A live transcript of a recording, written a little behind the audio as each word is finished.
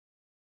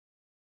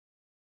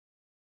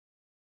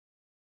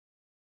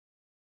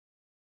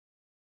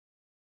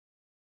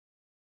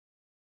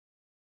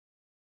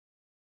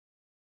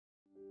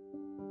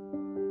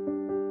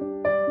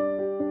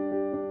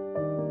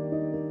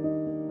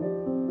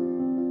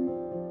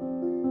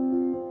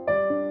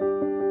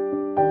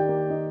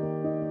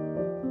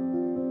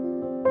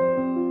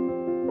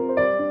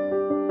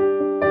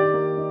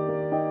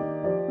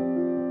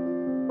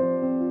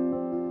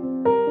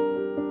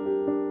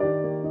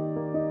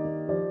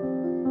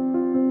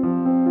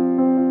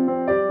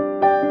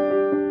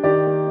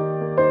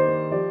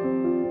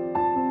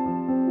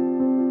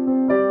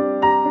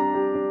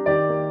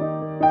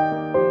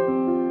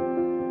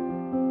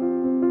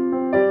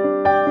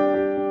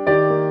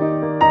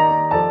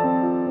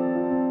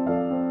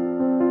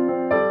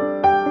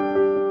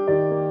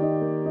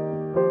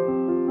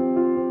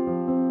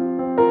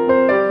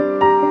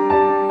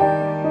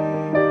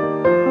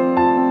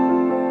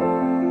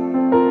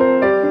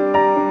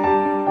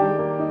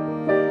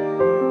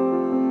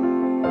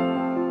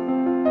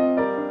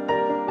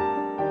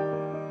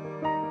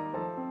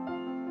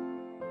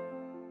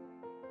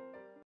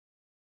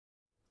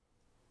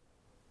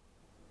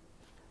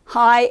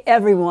Hi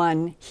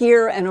everyone,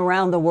 here and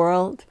around the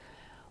world.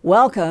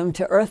 Welcome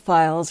to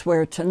Earthfiles,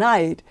 where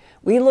tonight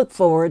we look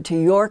forward to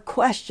your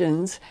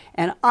questions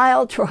and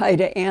I'll try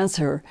to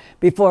answer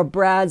before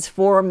Brad's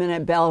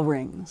 4-minute bell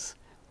rings.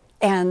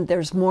 And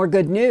there's more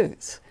good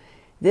news.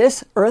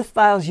 This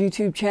Earthfiles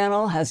YouTube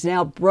channel has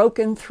now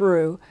broken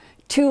through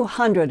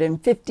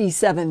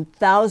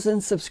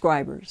 257,000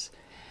 subscribers.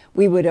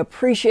 We would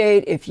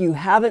appreciate if you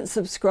haven't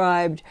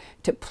subscribed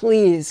to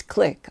please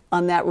click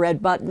on that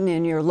red button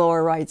in your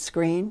lower right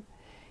screen.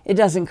 It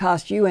doesn't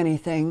cost you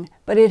anything,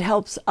 but it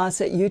helps us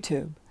at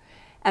YouTube.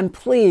 And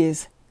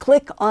please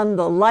click on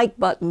the like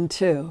button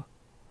too.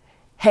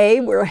 Hey,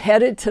 we're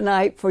headed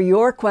tonight for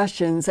your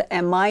questions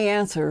and my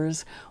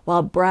answers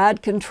while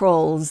Brad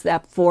controls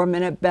that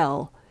 4-minute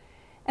bell.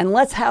 And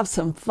let's have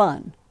some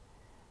fun.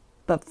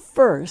 But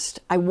first,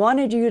 I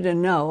wanted you to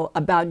know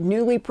about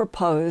newly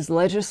proposed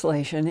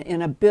legislation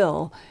in a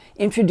bill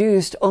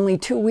introduced only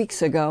 2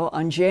 weeks ago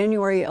on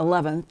January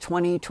 11,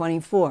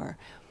 2024.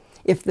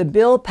 If the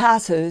bill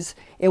passes,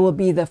 it will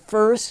be the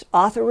first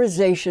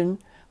authorization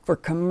for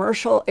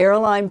commercial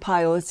airline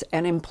pilots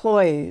and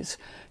employees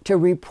to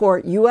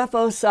report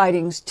UFO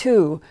sightings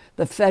to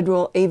the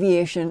Federal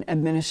Aviation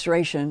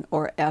Administration,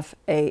 or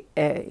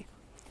FAA.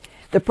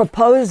 The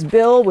proposed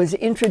bill was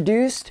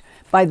introduced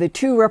by the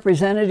two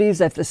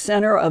representatives at the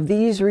center of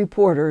these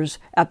reporters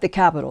at the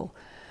Capitol.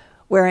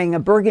 Wearing a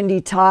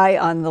burgundy tie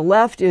on the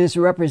left is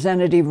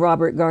Representative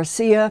Robert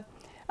Garcia,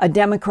 a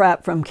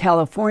Democrat from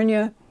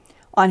California.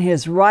 On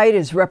his right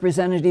is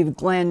Representative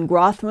Glenn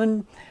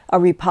Grothman, a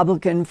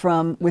Republican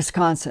from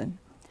Wisconsin.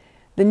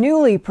 The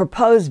newly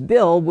proposed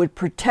bill would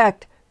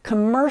protect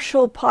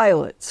commercial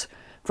pilots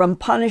from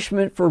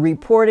punishment for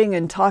reporting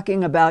and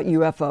talking about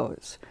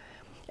UFOs.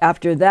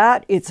 After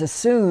that, it's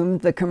assumed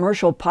the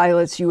commercial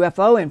pilot's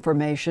UFO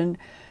information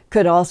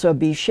could also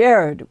be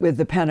shared with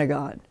the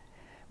Pentagon.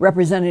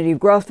 Representative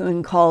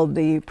Grothman called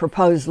the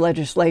proposed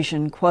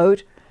legislation,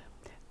 quote,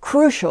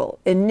 "crucial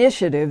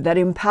initiative that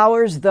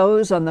empowers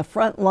those on the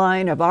front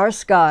line of our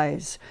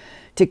skies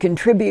to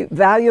contribute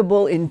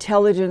valuable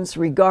intelligence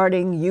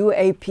regarding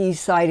UAP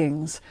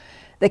sightings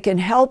that can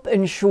help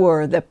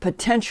ensure that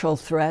potential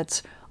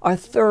threats are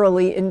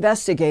thoroughly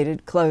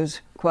investigated," close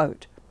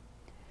quote.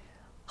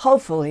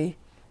 Hopefully,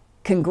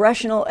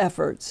 congressional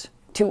efforts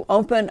to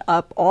open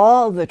up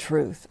all the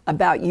truth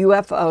about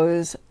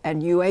UFOs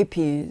and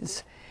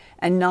UAPs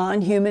and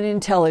non-human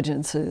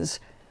intelligences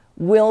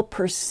will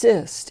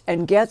persist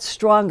and get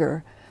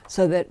stronger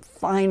so that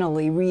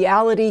finally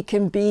reality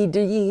can be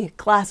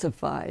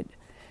declassified.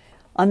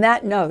 On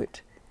that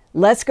note,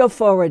 let's go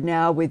forward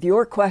now with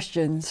your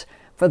questions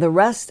for the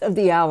rest of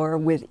the hour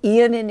with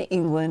Ian in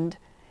England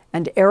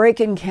and Eric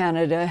in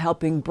Canada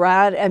helping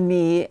Brad and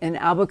me in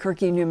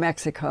Albuquerque, New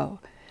Mexico.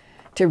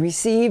 To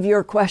receive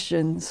your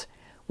questions,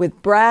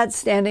 with Brad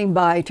standing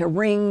by to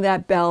ring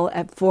that bell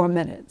at 4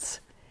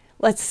 minutes.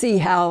 Let's see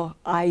how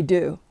I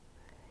do.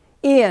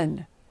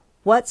 Ian,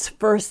 what's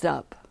first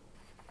up?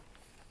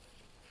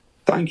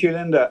 Thank you,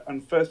 Linda.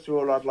 And first of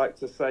all, I'd like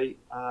to say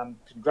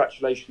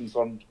congratulations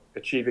on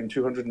achieving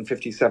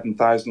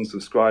 257,000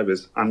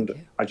 subscribers. And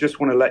I just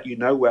want to let you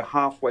know we're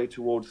halfway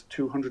towards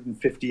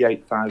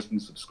 258,000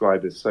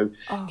 subscribers. So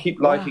keep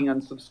liking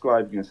and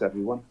subscribing us,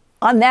 everyone.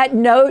 On that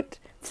note,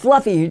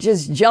 Fluffy, you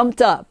just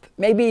jumped up.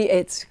 Maybe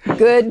it's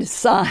good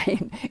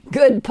sign,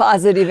 good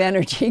positive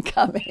energy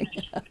coming.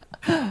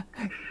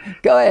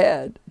 Go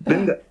ahead.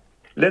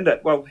 Linda,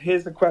 well,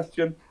 here's a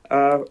question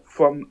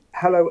from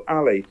Hello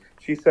Ali.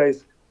 She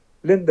says,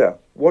 Linda,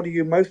 what are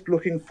you most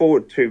looking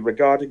forward to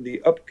regarding the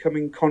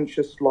upcoming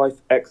Conscious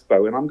Life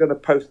Expo? And I'm going to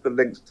post the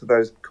links to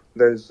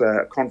those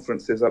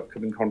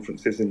upcoming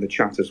conferences in the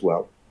chat as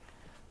well.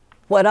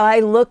 What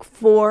I look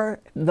for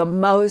the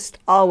most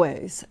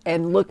always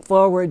and look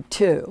forward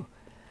to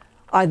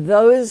are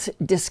those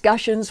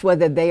discussions,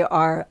 whether they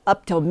are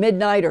up till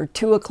midnight or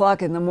 2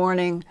 o'clock in the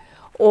morning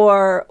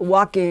or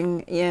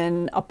walking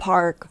in a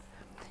park.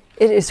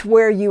 It is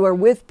where you are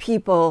with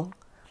people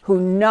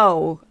who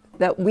know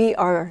that we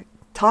are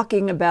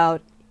talking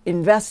about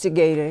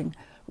investigating,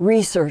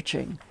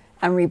 researching,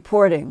 and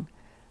reporting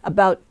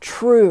about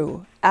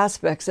true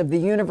aspects of the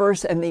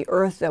universe and the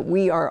earth that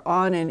we are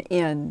on and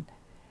in,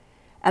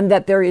 and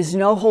that there is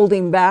no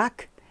holding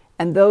back.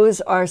 And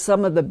those are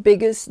some of the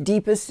biggest,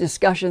 deepest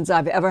discussions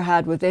I've ever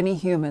had with any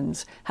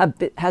humans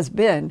has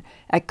been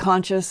at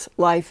Conscious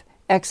Life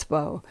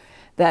Expo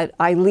that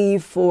I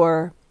leave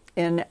for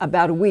in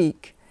about a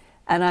week.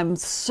 And I'm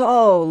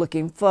so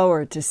looking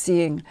forward to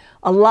seeing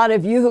a lot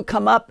of you who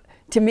come up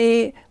to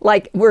me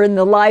like we're in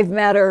the live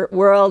matter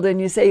world and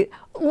you say,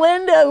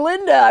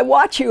 Linda, I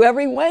watch you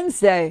every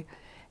Wednesday,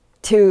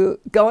 to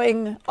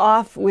going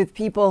off with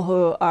people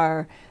who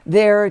are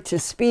there to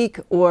speak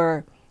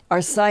or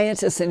are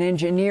scientists and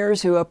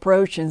engineers who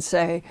approach and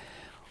say,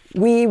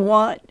 we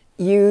want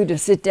you to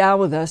sit down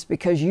with us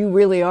because you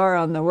really are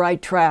on the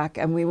right track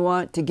and we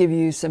want to give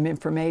you some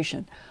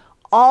information.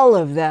 All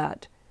of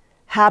that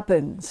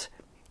happens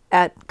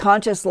at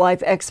Conscious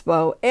Life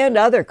Expo and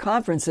other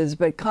conferences,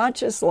 but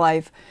Conscious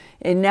Life,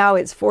 and now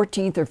it's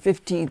 14th or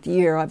 15th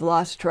year, I've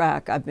lost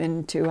track. I've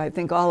been to, I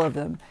think, all of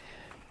them.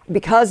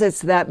 Because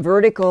it's that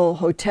vertical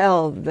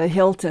hotel, the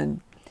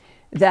Hilton,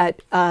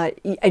 that,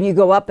 and you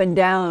go up and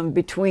down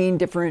between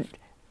different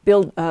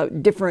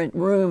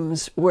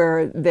rooms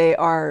where they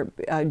are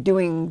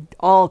doing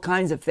all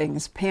kinds of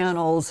things,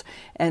 panels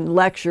and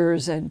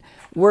lectures and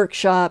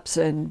workshops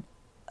and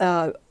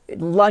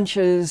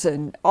lunches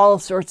and all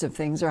sorts of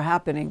things are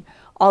happening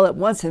all at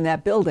once in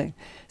that building.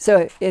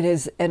 So it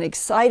is an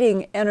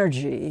exciting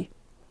energy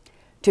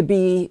to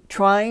be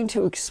trying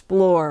to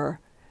explore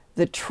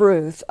the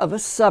truth of a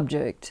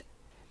subject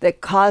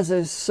that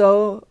causes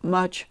so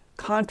much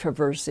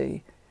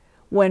controversy,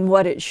 when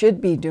what it should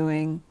be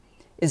doing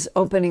is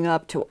opening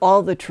up to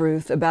all the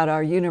truth about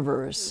our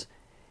universe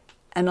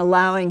and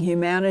allowing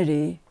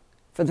humanity,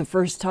 for the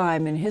first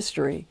time in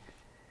history,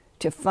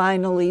 to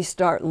finally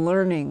start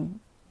learning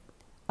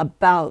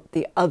about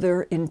the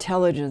other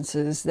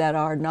intelligences that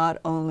are not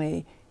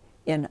only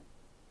in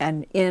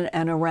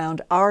and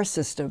around our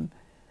system,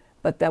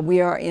 but that we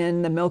are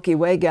in the Milky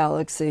Way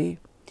galaxy,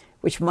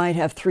 which might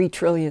have 3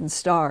 trillion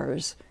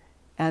stars,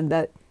 and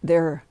that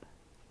there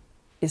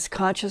is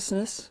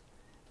consciousness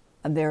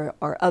and there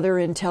are other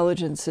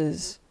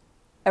intelligences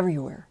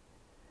everywhere.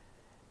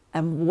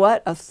 And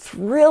what a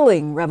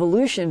thrilling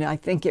revolution I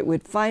think it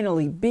would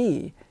finally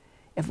be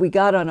if we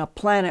got on a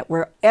planet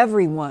where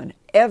everyone,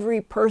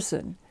 every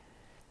person,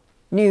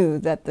 knew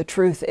that the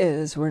truth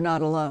is we're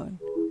not alone,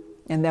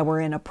 and that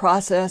we're in a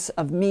process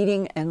of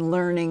meeting and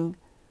learning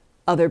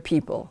other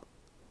people,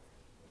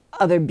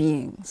 other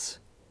beings.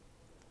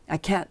 I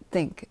can't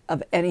think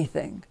of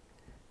anything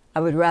I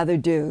would rather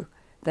do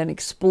than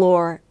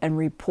explore and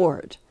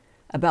report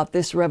about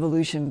this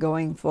revolution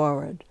going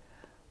forward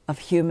of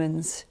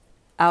humans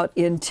out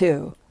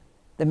into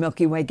the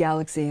Milky Way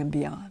galaxy and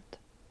beyond.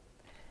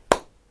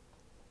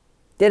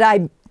 Did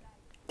I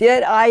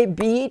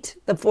beat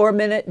the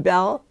 4-minute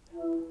bell?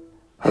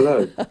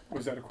 Hello.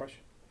 Was that a question?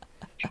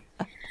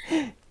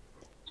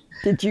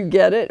 Did you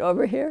get it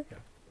over here? Yeah.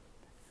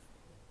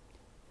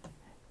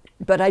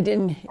 But I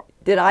didn't.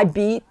 Did I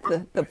beat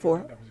the 4?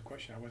 That was a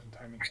question. I wasn't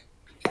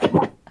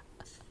timing.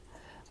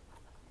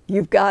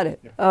 You've got it.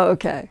 Yeah. Oh,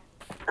 okay.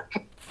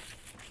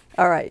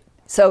 All right.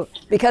 So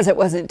because it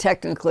wasn't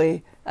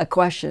technically a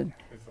question,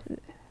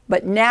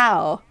 but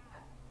now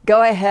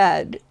go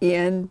ahead,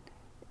 Ian,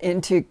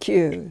 into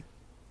Q.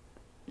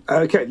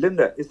 Okay,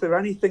 Linda, is there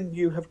anything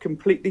you have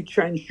completely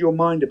changed your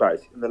mind about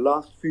in the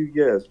last few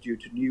years due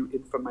to new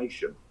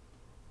information?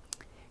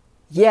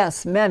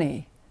 Yes,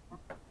 many.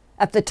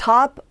 At the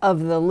top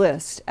of the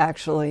list,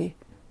 actually,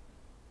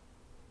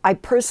 I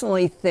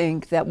personally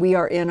think that we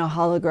are in a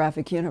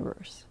holographic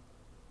universe.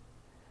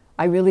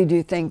 I really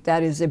do think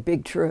that is a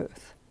big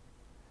truth.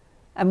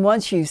 And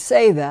once you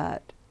say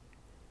that,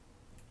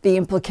 the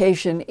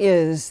implication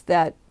is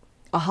that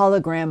a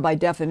hologram, by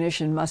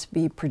definition, must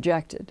be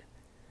projected.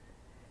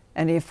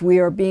 And if we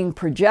are being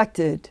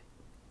projected,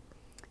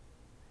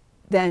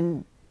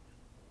 then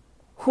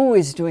who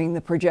is doing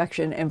the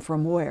projection and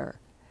from where?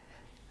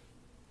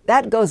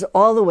 That goes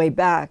all the way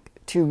back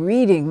to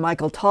reading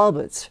Michael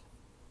Talbot's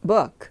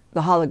book,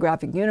 The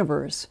Holographic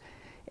Universe.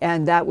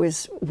 And that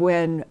was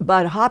when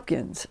Bud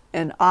Hopkins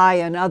and I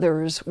and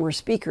others were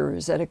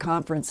speakers at a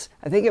conference,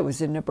 I think it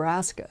was in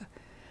Nebraska.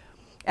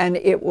 And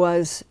it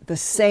was the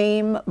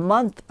same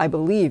month, I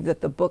believe,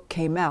 that the book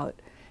came out.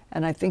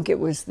 And I think it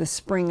was the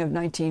spring of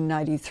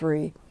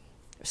 1993,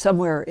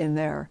 somewhere in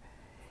there.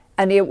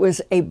 And it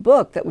was a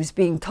book that was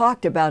being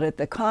talked about at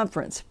the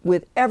conference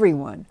with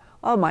everyone.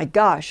 Oh my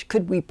gosh,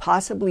 could we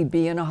possibly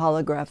be in a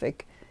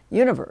holographic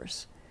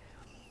universe?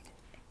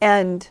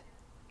 And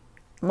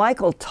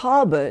Michael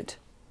Talbot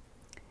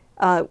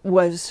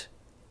was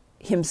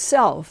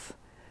himself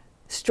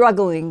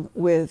struggling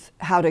with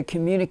how to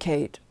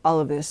communicate all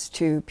of this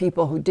to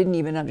people who didn't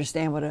even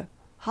understand what a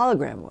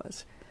hologram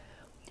was.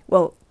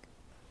 Well,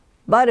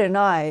 Bud and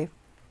I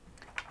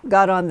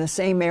got on the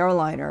same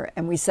airliner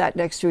and we sat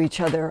next to each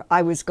other.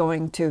 I was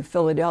going to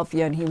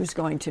Philadelphia and he was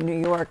going to New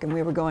York, and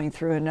we were going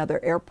through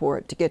another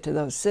airport to get to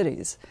those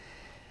cities.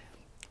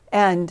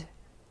 And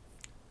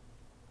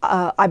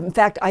in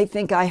fact, I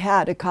think I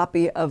had a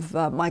copy of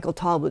Michael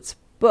Talbot's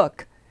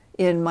book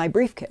in my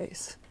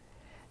briefcase.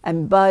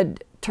 And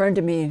Bud turned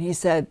to me and he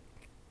said,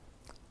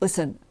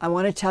 "Listen, I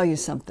want to tell you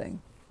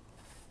something,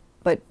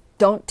 but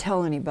don't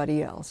tell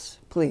anybody else,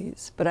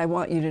 please, but I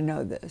want you to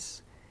know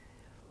this."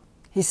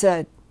 He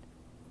said,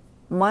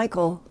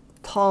 "Michael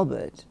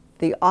Talbot,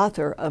 the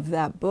author of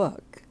that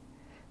book,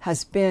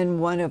 has been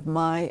one of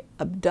my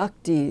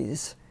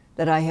abductees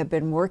that I have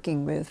been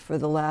working with for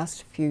the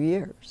last few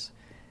years."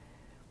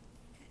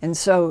 And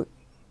so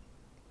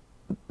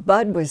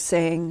Bud was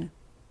saying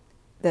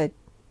that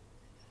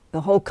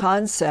the whole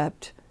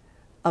concept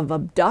of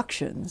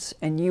abductions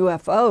and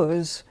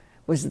UFOs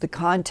was the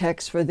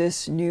context for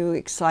this new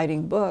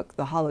exciting book,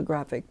 The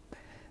Holographic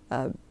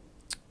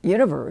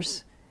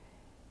Universe.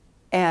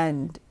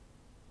 And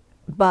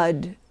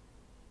Bud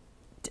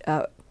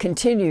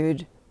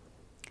continued,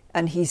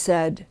 and he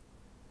said,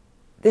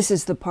 this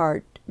is the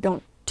part,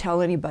 don't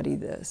tell anybody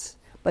this,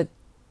 but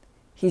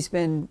he's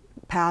been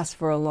passed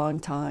for a long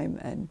time,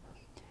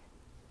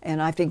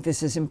 and I think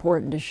this is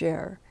important to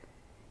share.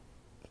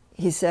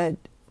 He said,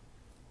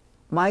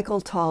 Michael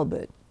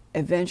Talbot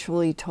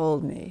eventually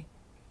told me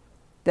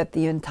that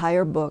the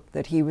entire book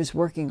that he was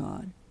working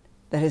on,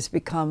 that has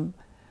become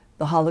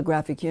the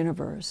holographic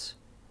universe,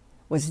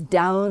 was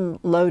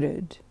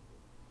downloaded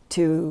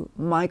to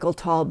Michael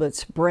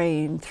Talbot's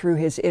brain through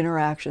his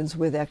interactions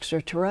with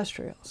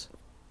extraterrestrials.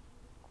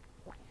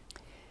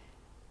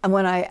 And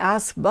when I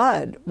asked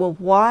Bud, well,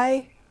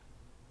 why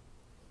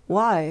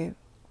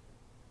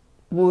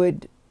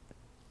would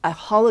a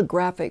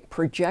holographic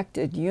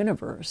projected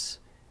universe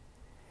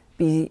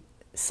be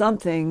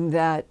something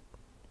that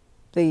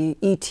the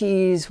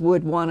ETs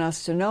would want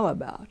us to know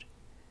about?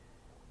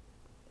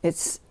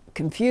 It's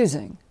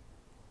confusing.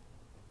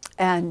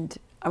 And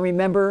I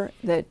remember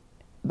that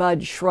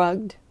Bud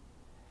shrugged,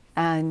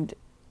 and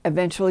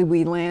eventually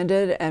we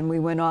landed and we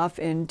went off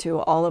into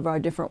all of our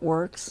different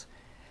works.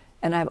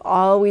 And I've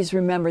always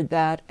remembered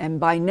that. And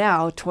by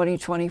now,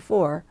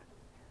 2024,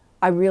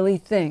 I really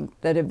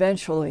think that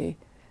eventually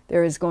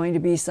there is going to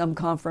be some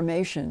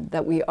confirmation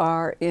that we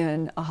are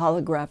in a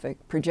holographic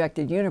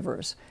projected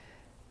universe,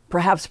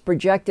 perhaps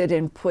projected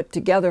and put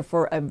together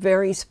for a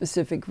very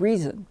specific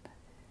reason.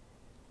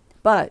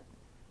 But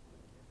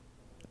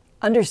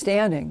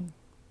understanding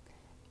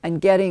and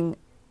getting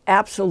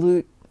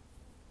absolute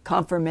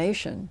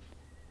confirmation,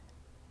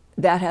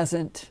 that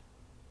hasn't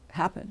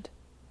happened.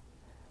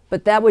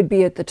 But that would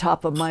be at the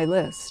top of my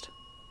list.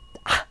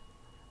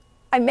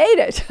 I made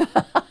it.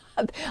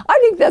 I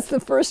think that's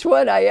the first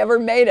one I ever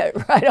made it,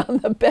 right on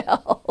the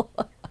bell.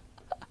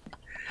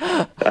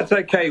 That's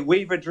okay.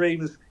 Weaver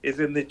Dreams is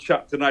in the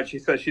chat tonight. She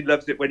says she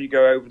loves it when you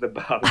go over the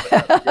bar.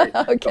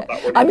 Okay.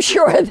 I'm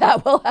sure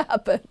that will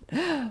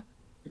happen.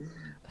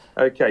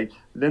 Okay,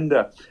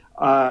 Linda.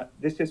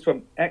 This is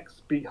from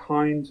X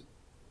Behind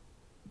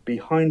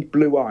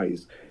Blue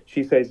Eyes.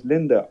 She says,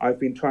 Linda, I've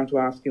been trying to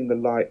ask in the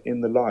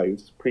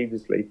lives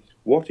previously,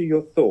 what are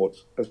your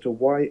thoughts as to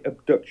why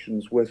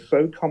abductions were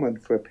so common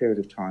for a period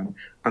of time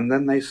and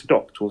then they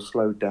stopped or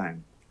slowed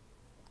down?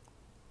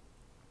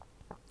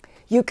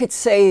 You could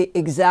say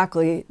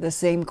exactly the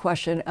same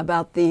question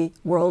about the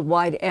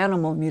worldwide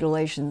animal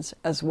mutilations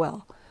as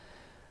well.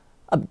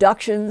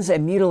 Abductions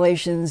and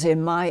mutilations,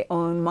 in my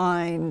own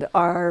mind,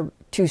 are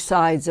two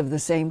sides of the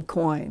same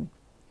coin.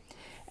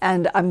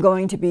 And I'm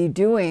going to be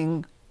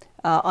doing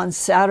on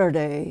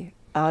Saturday,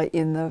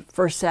 in the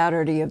first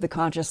Saturday of the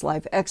Conscious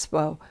Life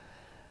Expo,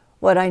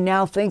 what I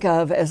now think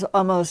of as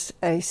almost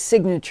a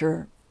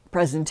signature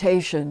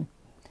presentation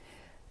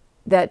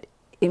that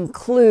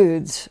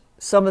includes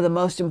some of the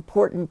most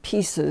important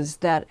pieces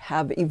that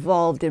have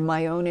evolved in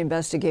my own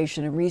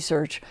investigation and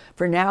research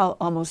for now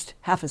almost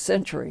half a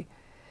century.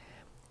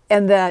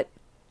 And that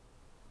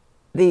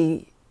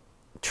the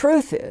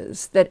truth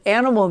is that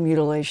animal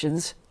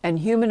mutilations and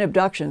human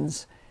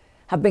abductions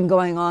have been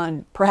going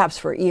on perhaps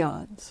for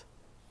eons.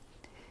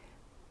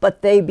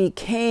 But they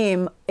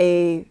became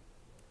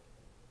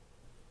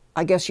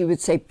I guess you would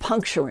say,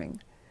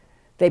 puncturing.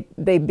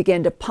 They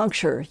began to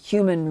puncture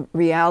human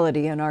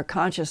reality and our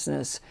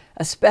consciousness,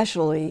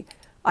 especially,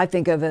 I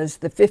think of as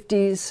the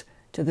 50s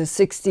to the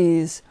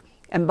 60s,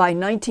 and by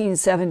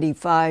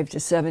 1975 to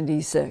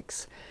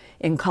 76,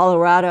 in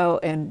Colorado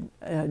and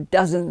a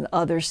dozen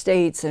other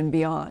states and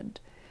beyond.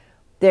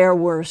 There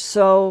were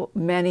so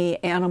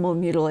many animal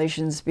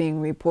mutilations being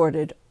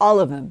reported, all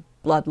of them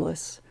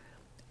bloodless,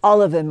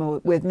 all of them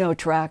with no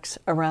tracks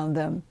around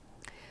them,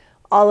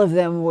 all of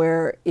them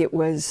where it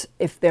was,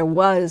 if there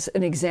was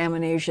an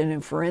examination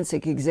and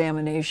forensic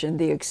examination,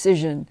 the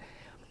excision,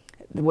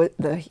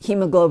 the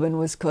hemoglobin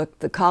was cooked,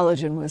 the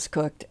collagen was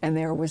cooked, and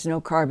there was no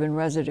carbon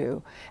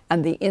residue.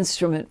 And the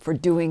instrument for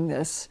doing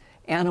this,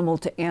 animal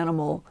to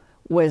animal,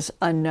 was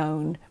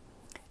unknown.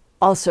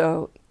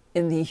 Also,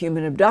 in the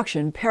human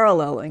abduction,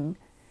 paralleling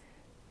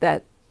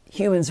that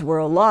humans were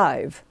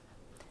alive,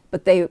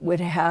 but they would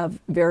have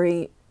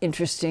very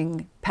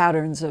interesting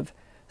patterns of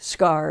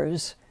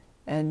scars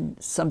and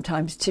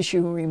sometimes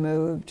tissue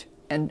removed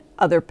and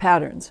other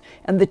patterns.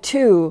 And the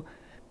two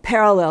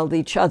paralleled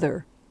each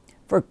other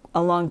for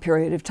a long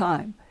period of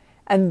time.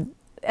 And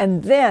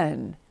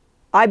then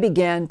I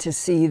began to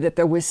see that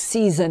there was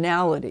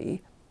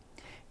seasonality,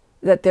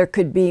 that there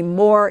could be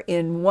more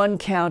in one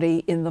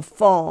county in the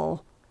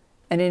fall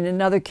and in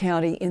another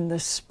county in the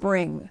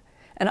spring.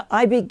 And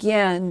I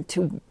began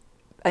to,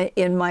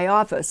 in my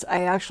office,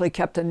 I actually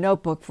kept a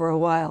notebook for a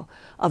while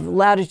of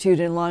latitude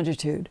and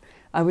longitude.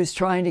 I was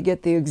trying to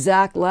get the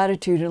exact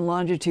latitude and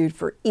longitude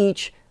for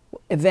each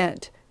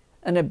event,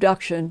 an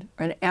abduction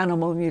or an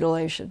animal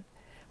mutilation.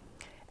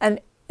 And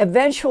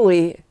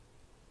eventually,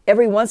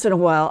 every once in a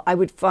while, I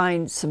would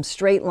find some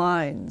straight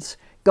lines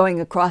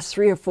going across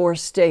 3 or 4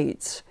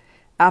 states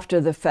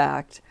after the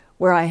fact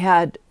where I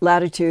had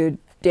latitude,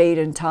 date,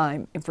 and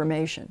time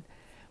information.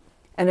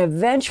 And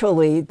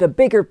eventually, the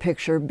bigger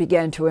picture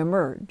began to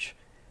emerge.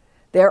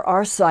 There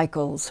are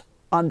cycles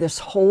on this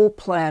whole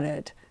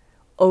planet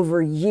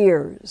over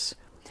years.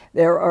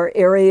 There are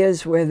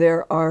areas where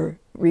there are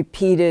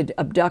repeated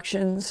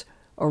abductions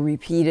or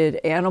repeated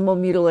animal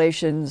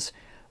mutilations,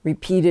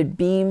 repeated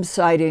beam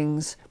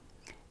sightings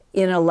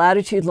in a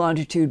latitude,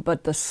 longitude,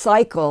 but the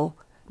cycle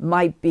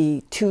might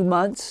be 2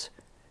 months,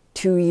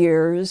 2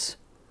 years,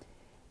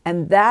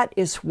 and that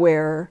is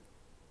where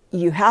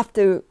you have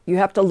to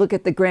look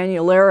at the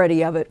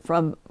granularity of it,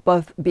 from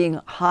both being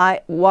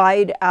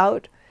wide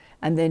out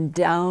and then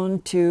down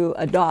to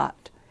a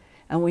dot.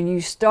 And when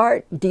you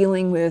start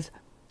dealing with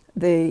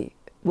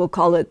we'll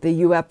call it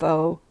the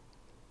UFO,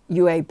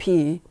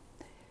 UAP,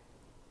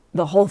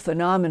 the whole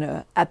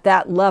phenomena at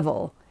that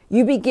level,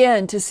 you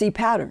begin to see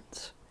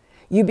patterns.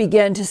 You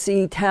begin to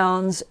see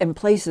towns and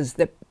places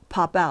that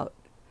pop out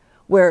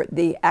where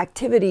the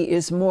activity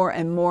is more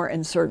and more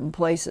in certain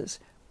places.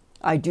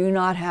 I do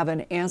not have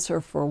an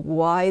answer for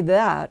why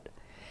that,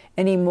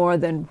 any more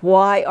than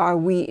why are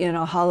we in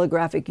a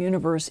holographic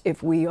universe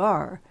if we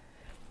are.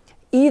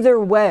 Either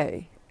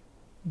way,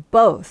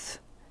 both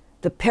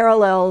the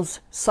parallels,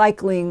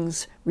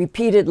 cyclings,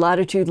 repeated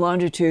latitude,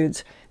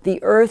 longitudes,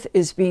 the Earth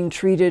is being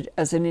treated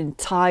as an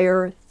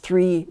entire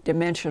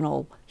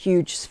three-dimensional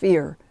huge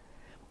sphere.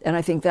 And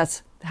I think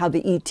that's how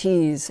the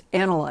ETs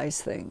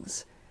analyze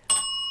things.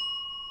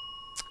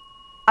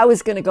 I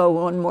was going to go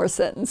one more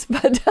sentence,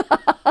 but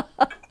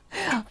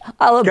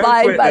I'll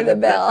abide by the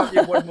bell.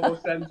 One more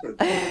sentence.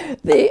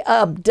 The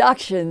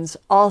abductions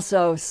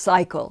also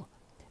cycle.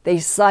 They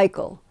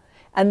cycle.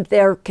 And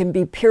there can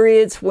be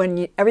periods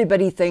when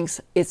everybody thinks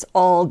it's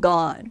all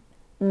gone.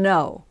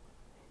 No.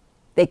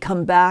 They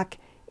come back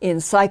in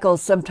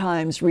cycles,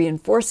 sometimes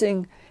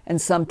reinforcing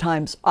and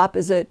sometimes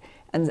opposite,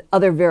 and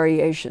other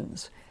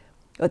variations.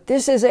 But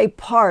this is a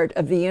part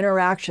of the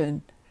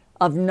interaction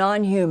of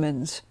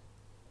non-humans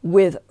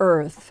with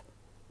Earth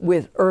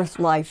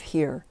life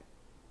here.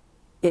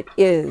 It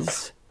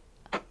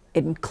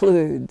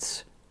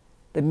includes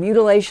the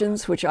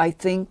mutilations, which I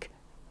think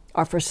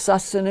are for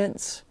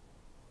sustenance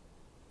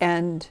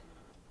and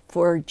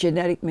for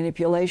genetic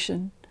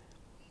manipulation.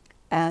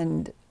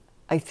 And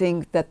I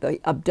think that the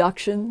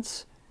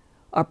abductions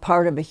are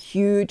part of a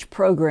huge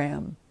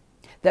program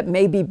that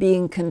may be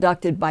being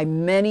conducted by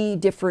many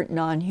different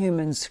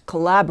non-humans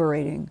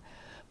collaborating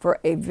for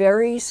a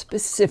very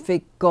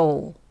specific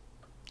goal,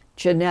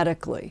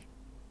 genetically,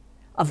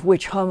 of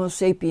which Homo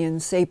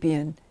sapiens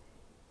sapien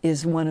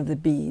is one of the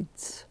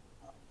beads.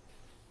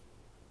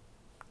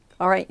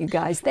 All right, you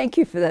guys, thank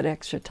you for that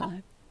extra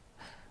time.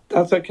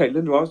 That's okay,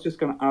 Linda. I was just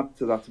going to add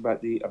to that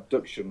about the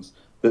abductions,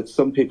 that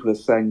some people are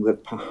saying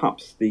that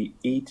perhaps the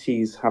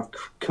ETs have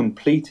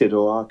completed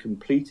or are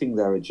completing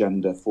their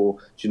agenda for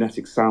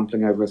genetic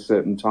sampling over a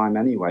certain time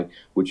anyway,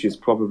 which is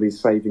probably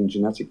saving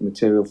genetic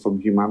material from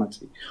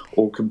humanity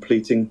or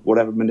completing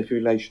whatever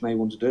manipulation they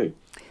want to do.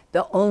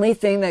 The only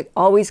thing that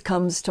always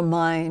comes to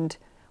mind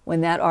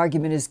when that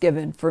argument is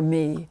given for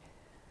me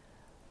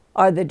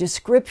are the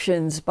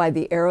descriptions by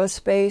the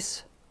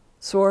aerospace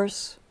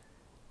source,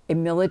 a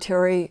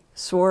military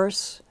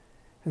source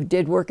who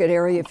did work at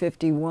Area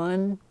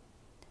 51,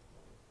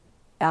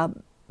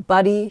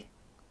 Buddy,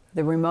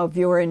 the remote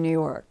viewer in New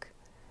York.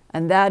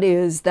 And that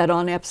is that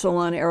on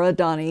Epsilon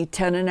Eridani,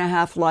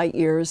 10.5 light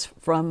years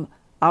from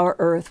our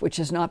Earth, which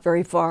is not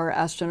very far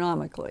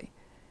astronomically,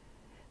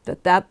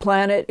 that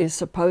planet is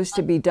supposed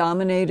to be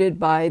dominated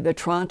by the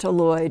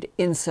Trontoloid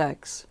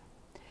insects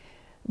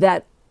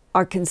that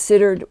are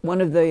considered one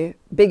of the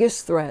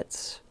biggest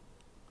threats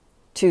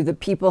to the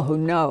people who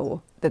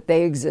know that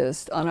they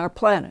exist on our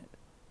planet.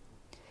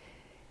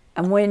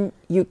 And when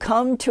you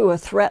come to a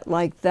threat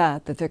like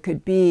that there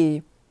could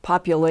be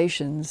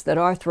populations that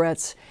are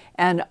threats,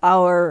 and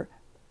our,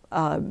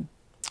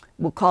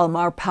 we'll call them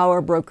our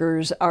power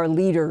brokers, our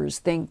leaders,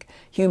 think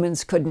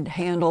humans couldn't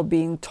handle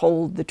being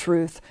told the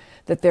truth,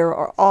 that there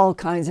are all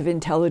kinds of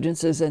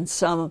intelligences and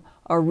some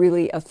are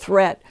really a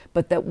threat,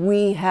 but that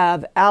we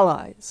have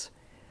allies.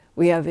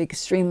 We have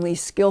extremely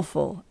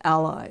skillful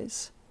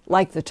allies,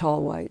 like the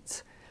tall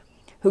whites,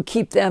 who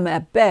keep them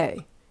at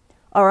bay.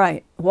 All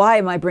right, why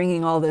am I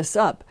bringing all this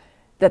up?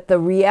 That the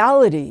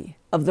reality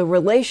of the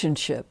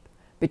relationship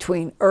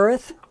between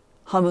Earth,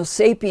 Homo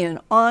sapien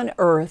on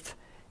Earth,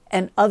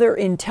 and other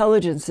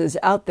intelligences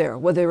out there,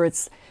 whether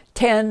it's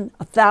 10,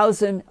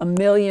 1,000,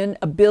 1,000,000,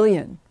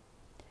 1,000,000,000,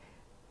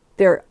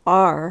 there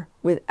are,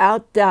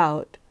 without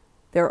doubt,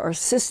 there are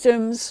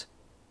systems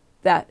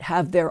that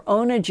have their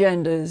own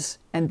agendas,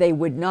 and they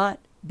would not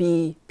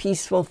be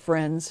peaceful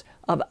friends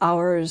of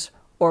ours,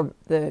 or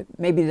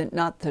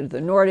not to the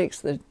Nordics,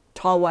 the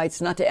tall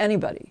whites, not to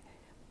anybody.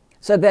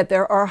 So that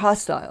there are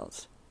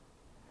hostiles.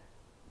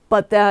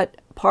 But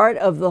that part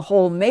of the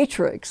whole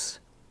matrix,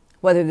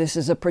 whether this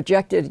is a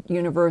projected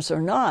universe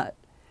or not,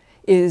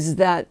 is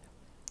that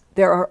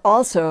there are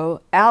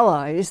also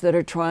allies that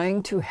are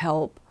trying to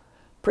help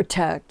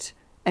protect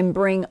and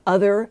bring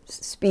other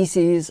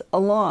species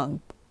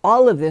along.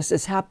 All of this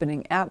is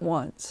happening at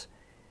once.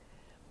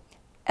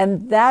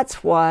 And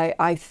that's why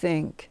I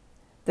think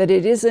that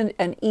it isn't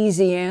an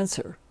easy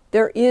answer.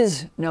 There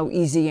is no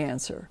easy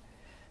answer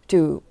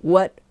to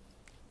what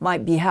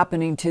might be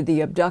happening to the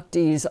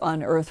abductees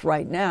on Earth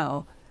right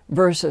now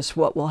versus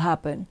what will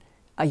happen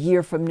a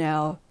year from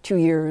now, 2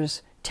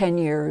 years, 10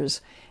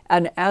 years.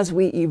 And as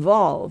we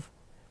evolve,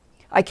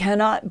 I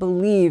cannot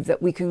believe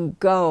that we can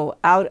go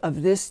out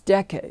of this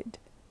decade.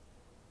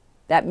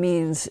 That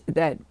means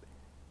that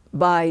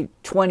by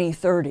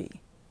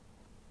 2030,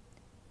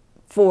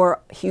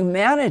 for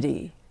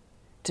humanity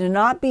to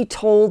not be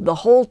told the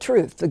whole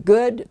truth, the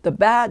good, the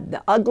bad,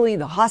 the ugly,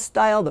 the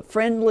hostile, the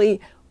friendly,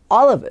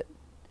 all of it,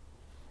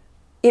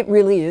 it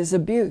really is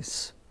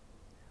abuse.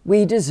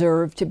 We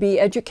deserve to be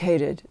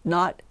educated,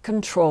 not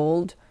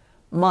controlled,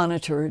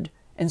 monitored,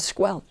 and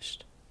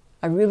squelched.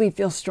 I really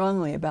feel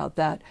strongly about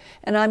that.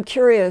 And I'm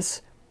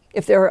curious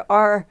if there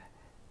are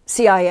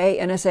CIA,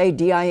 NSA,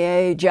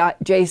 DIA,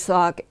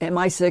 JSOC,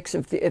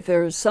 MI6, if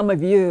there's some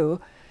of you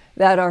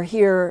that are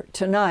here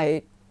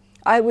tonight,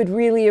 I would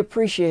really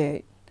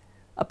appreciate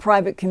a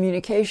private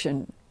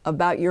communication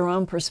about your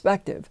own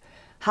perspective.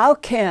 How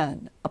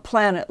can a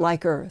planet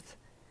like Earth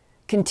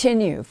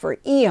continue for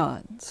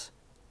eons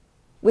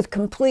with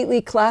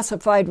completely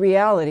classified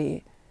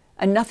reality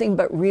and nothing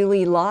but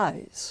really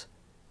lies,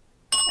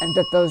 and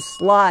that those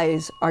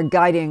lies are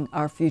guiding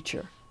our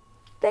future?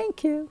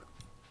 Thank you.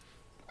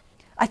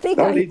 I think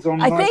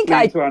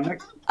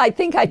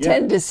I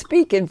tend to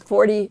speak in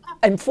 4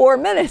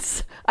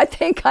 minutes. I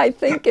think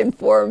in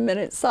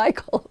 4-minute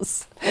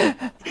cycles.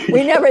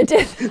 We never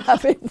did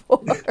that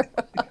before.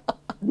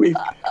 We've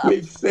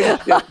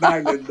cinched it now,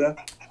 Linda.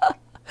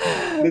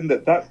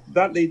 Linda,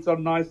 that leads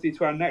on nicely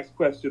to our next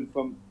question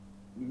from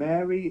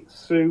Mary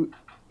Sue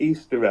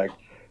Easter Egg.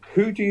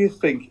 Who do you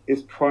think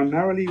is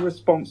primarily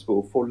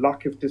responsible for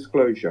lack of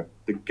disclosure?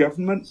 The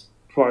governments,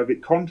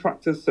 private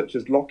contractors such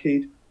as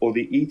Lockheed, or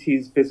the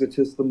ET's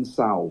visitors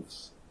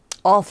themselves?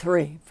 All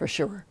three, for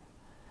sure.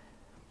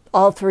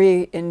 All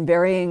three in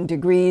varying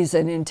degrees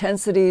and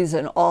intensities,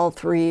 and all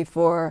three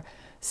for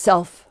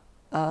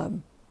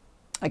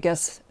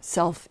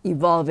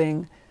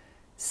self-evolving,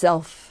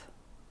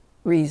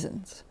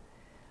 self-reasons.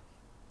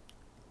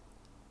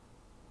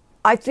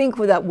 I think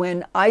that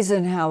when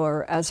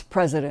Eisenhower, as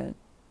president,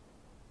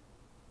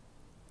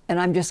 and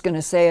I'm just going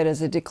to say it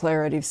as a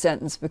declarative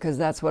sentence because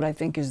that's what I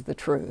think is the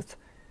truth,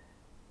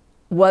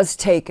 was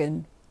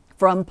taken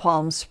from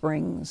Palm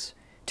Springs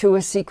to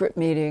a secret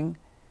meeting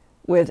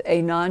with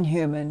a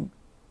non-human.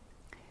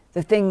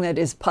 The thing that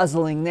is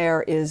puzzling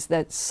there is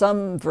that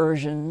some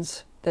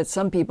versions that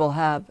some people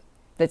have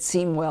that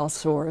seem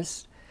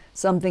well-sourced,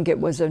 some think it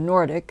was a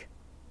Nordic,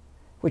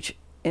 which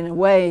in a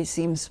way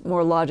seems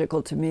more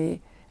logical to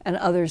me, and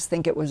others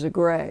think it was a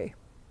gray.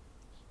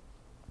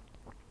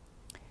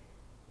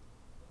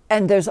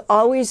 And there's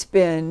always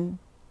been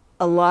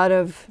a lot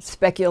of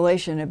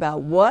speculation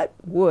about what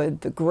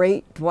would the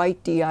great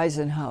Dwight D.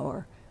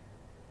 Eisenhower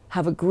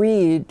have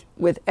agreed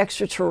with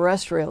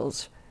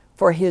extraterrestrials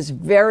for his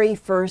very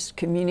first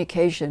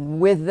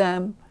communication with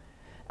them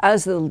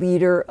as the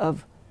leader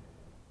of,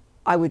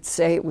 I would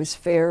say it was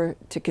fair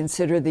to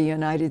consider the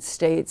United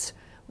States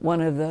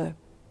one of the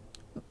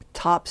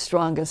top,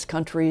 strongest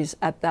countries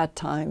at that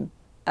time,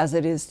 as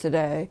it is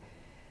today.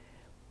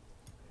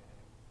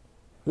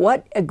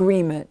 What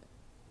agreement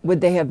would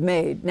they have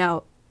made?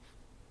 Now,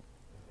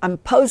 I'm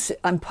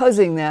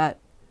posing that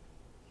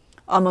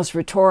almost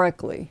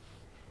rhetorically,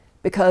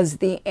 because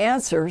the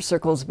answer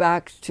circles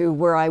back to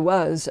where I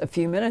was a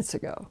few minutes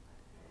ago.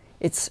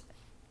 It's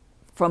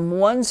from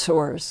one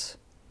source,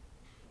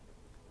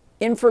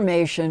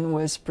 information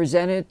was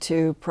presented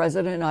to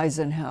President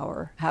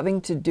Eisenhower having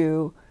to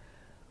do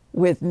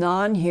with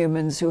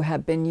non-humans who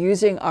have been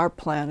using our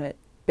planet,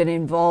 been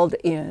involved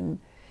in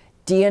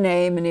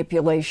DNA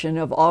manipulation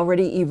of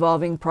already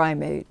evolving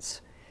primates,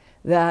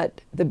 that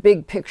the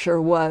big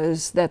picture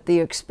was that the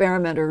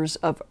experimenters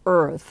of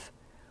Earth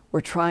were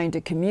trying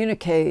to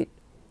communicate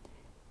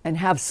and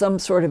have some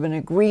sort of an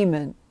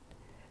agreement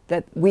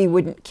that we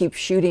wouldn't keep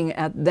shooting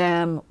at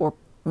them or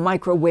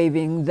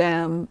microwaving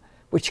them,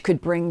 which could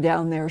bring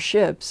down their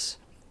ships.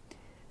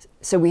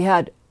 So we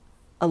had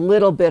a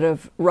little bit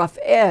of rough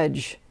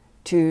edge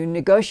to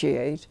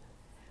negotiate,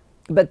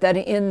 but that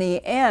in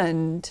the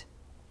end,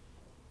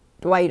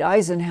 Dwight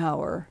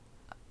Eisenhower,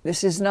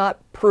 this is not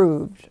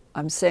proved,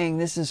 I'm saying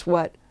this is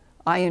what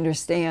I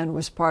understand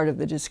was part of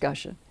the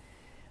discussion,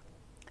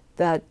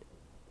 that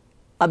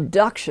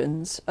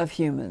abductions of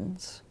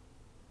humans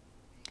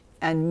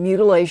and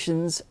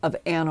mutilations of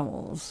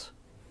animals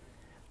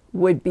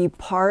would be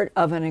part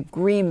of an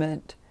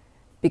agreement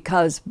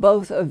because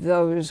both of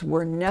those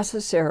were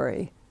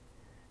necessary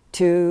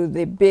to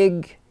the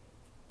big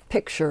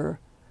picture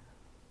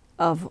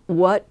of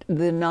what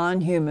the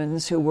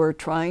non-humans who were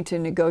trying to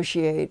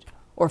negotiate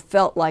or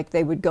felt like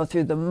they would go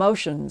through the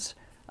motions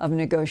of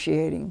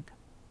negotiating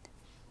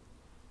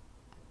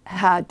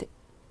had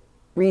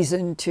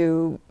reason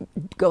to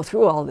go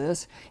through all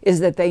this, is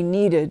that they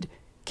needed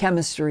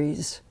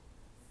chemistries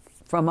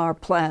from our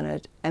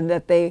planet and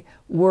that they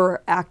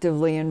were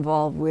actively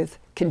involved with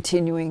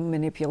continuing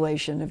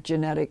manipulation of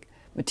genetic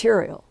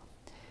material.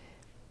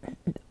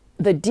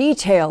 The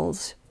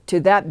details to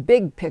that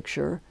big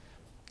picture,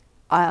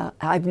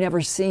 I've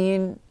never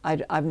seen,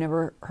 I've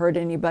never heard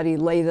anybody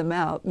lay them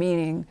out,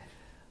 meaning,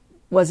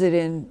 was it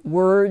in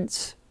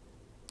words?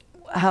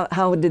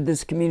 How did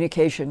this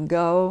communication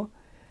go?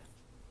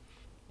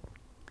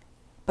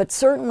 But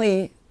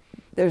certainly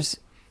there's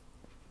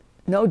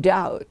no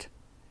doubt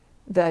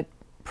that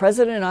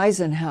President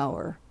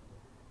Eisenhower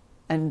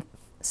and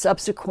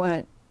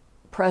subsequent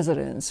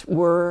presidents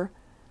were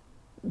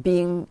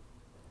being,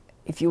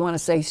 if you want to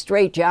say,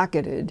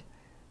 straitjacketed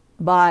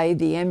by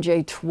the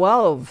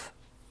MJ-12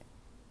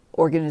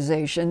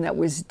 organization that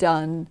was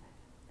done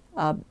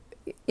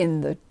in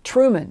the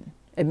Truman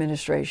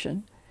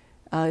administration.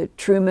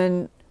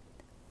 Truman,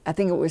 I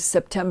think it was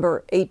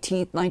September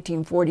 18th,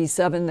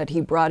 1947, that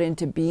he brought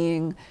into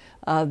being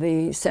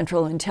the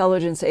Central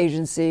Intelligence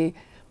Agency,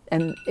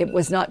 and it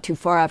was not too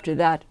far after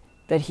that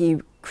that he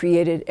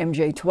created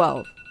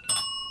MJ-12.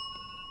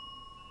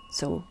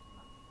 So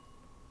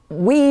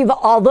weave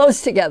all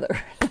those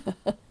together.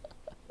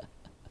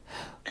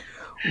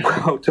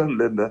 Well done,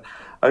 Linda.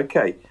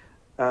 Okay.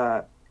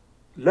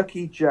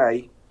 Lucky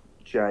J,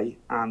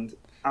 and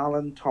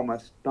Alan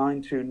Thomas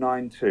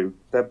 9292,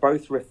 they're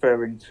both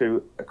referring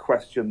to a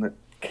question that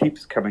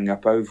keeps coming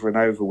up over and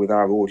over with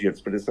our audience,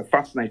 but it's a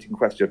fascinating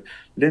question.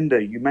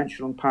 Linda, you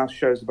mentioned on past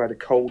shows about a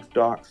cold,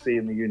 dark sea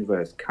in the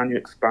universe. Can you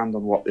expand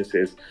on what this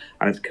is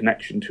and its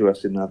connection to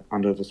us and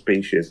other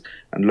species?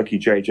 And Lucky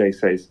JJ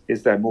says,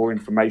 is there more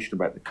information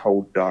about the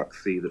cold, dark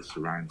sea that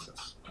surrounds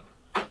us?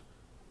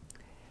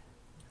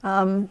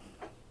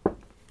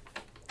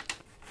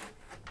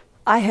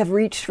 I have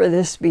reached for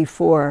this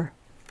before.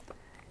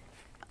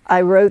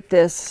 I wrote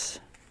this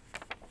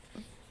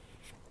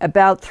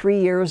about 3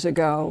 years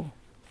ago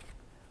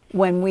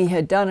when we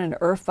had done an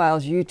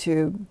Earthfiles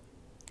YouTube,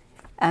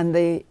 and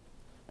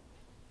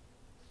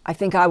I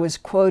think I was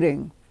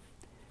quoting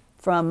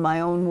from my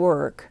own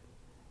work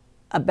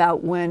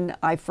about when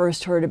I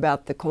first heard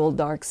about the cold,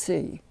 dark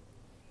sea.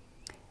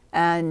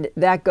 And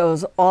that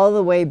goes all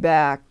the way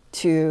back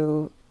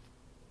to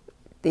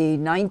the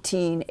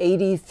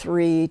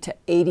 1983 to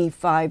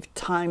 85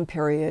 time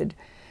period,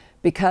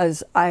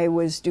 because I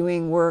was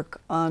doing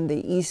work on the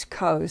East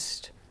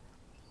Coast,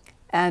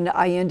 and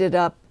I ended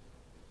up,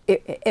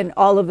 and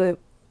all of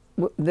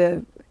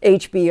the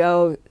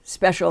HBO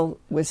special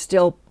was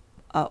still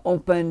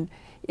open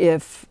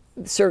if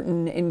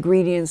certain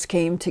ingredients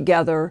came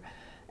together,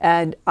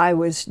 and I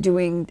was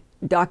doing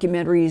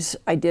documentaries.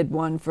 I did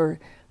one for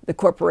the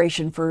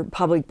Corporation for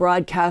Public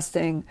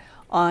Broadcasting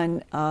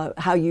on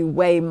how you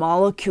weigh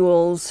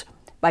molecules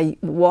by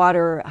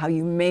water, how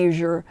you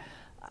measure.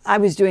 I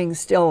was doing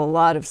still a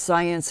lot of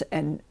science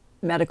and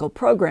medical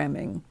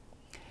programming.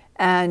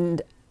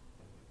 And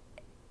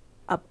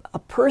a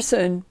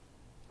person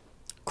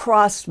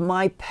crossed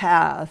my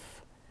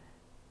path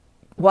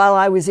while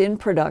I was in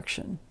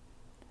production.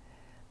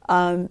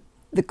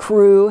 The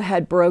crew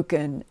had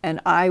broken, and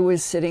I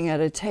was sitting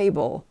at a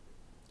table,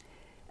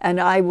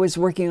 and I was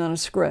working on a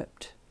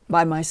script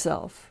by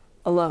myself,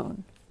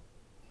 alone.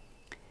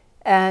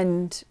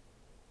 And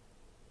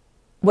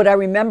what I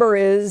remember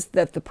is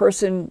that the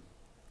person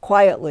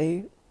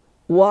quietly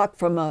walked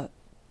from a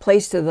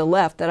place to the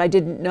left that I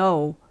didn't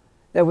know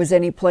there was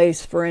any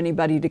place for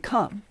anybody to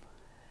come.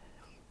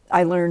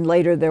 I learned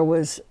later there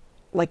was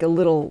like a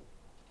little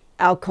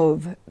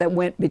alcove that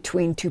went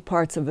between two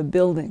parts of a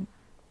building.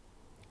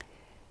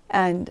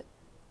 And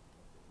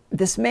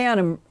this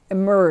man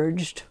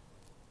emerged,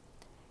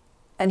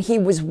 and he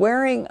was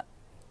wearing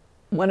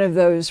one of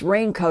those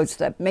raincoats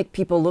that make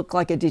people look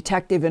like a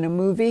detective in a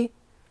movie.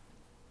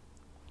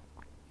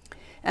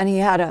 And he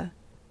had a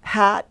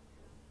hat.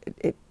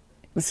 It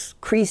was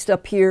creased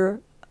up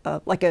here,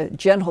 like a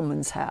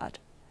gentleman's hat.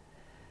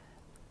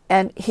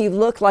 And he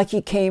looked like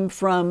he came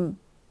from,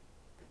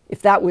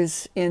 if that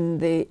was in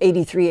the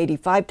 83,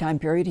 85 time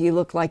period, he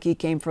looked like he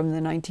came from the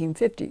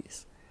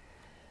 1950s.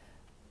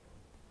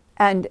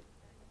 And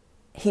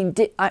he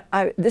did,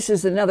 this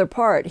is another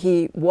part,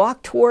 he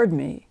walked toward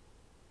me,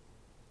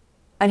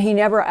 and he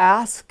never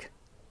asked.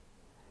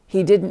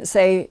 He didn't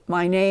say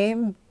my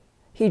name.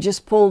 He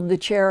just pulled the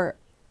chair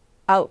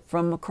out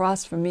from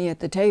across from me at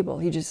the table.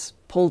 He just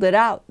pulled it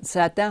out and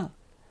sat down.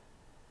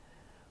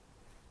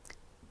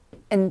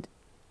 And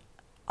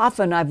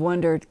often I've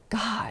wondered,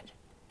 God,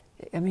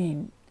 I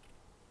mean,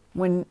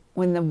 when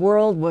the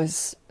world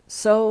was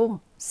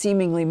so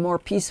seemingly more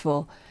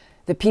peaceful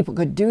that people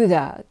could do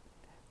that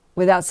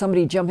without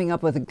somebody jumping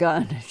up with a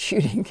gun and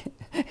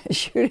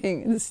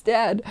shooting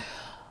instead,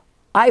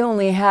 I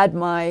only had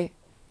my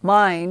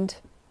mind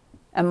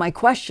and my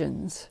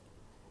questions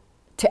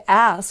to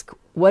ask,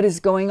 what is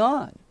going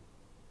on?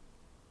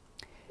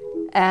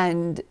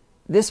 And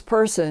this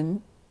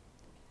person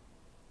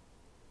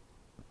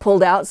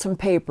pulled out some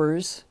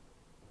papers,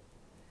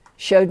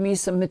 showed me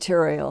some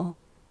material,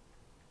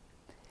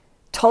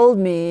 told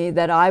me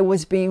that I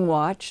was being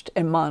watched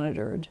and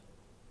monitored,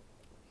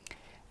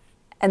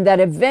 and that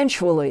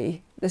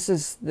eventually, this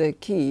is the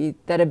key,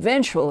 that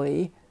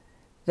eventually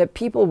that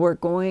people were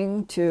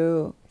going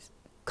to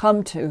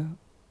come to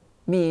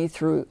me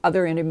through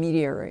other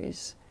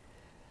intermediaries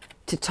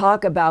to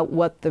talk about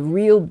what the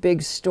real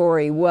big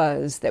story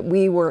was, that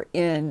we were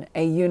in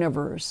a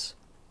universe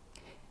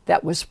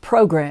that was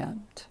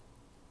programmed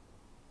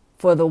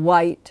for the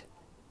white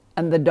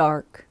and the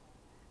dark,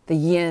 the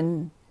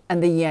yin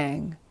and the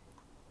yang,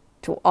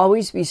 to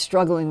always be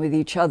struggling with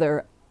each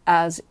other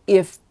as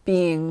if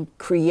being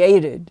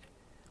created,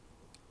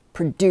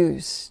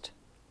 produced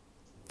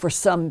for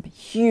some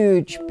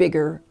huge,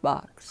 bigger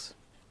box.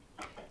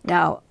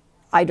 Now,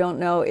 I don't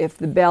know if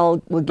the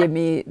bell will give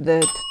me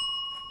the...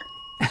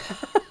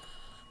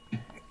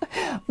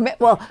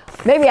 Well,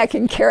 maybe I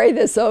can carry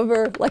this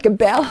over like a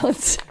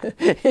balance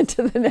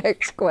into the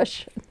next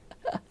question.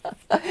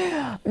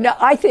 No,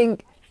 I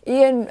think,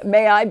 Ian,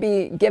 may I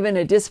be given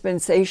a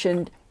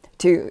dispensation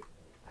to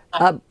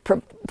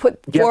put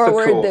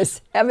forward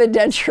this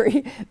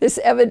evidentiary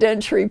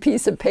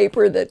piece of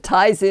paper that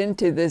ties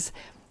into this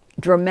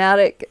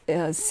dramatic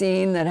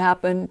scene that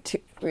happened.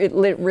 It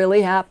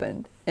really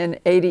happened in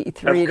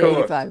 83 to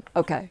 85.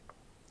 Okay.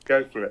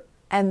 Go for it.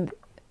 And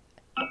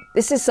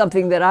this is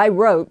something that I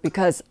wrote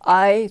because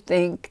I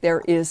think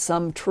there is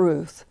some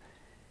truth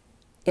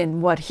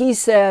in what he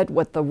said,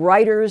 what the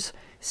writers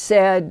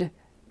said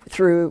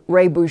through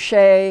Ray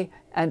Boucher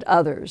and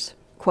others.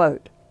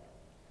 Quote,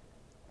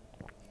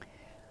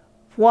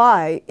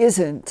 "Why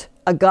isn't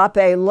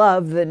agape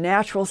love the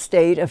natural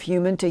state of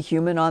human to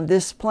human on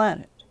this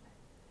planet?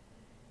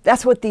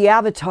 That's what the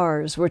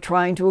avatars were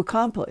trying to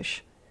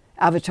accomplish."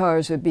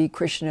 Avatars would be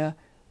Krishna,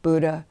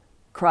 Buddha,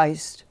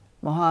 Christ,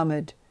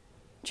 Muhammad,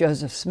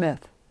 Joseph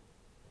Smith.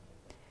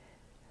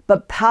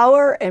 But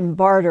power and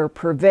barter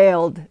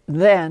prevailed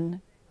then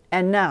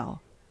and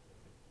now.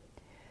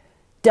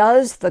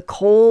 Does the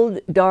cold,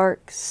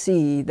 dark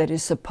sea that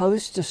is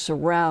supposed to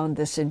surround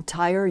this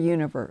entire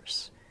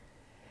universe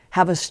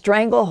have a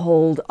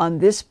stranglehold on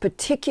this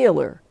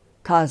particular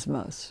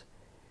cosmos?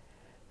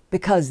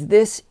 Because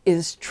this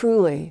is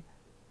truly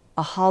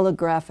a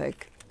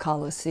holographic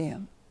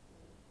Colosseum.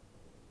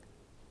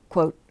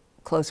 Quote,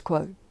 close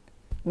quote.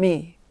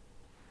 Me.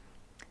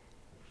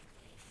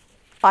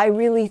 I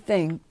really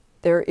think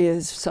there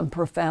is some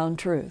profound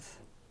truth.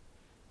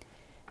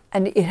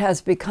 And it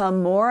has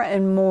become more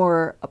and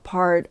more a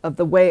part of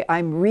the way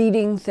I'm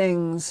reading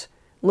things,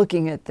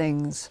 looking at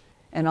things,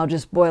 and I'll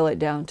just boil it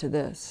down to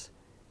this.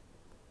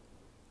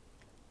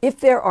 If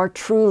there are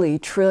truly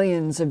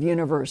trillions of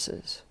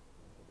universes,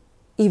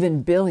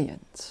 even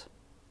billions,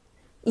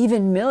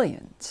 even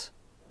millions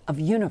of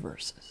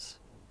universes,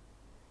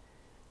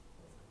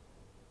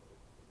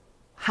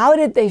 how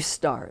did they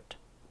start?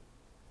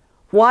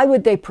 Why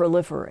would they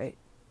proliferate?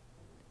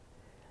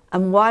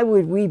 And why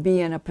would we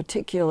be in a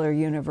particular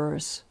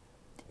universe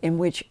in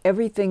which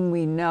everything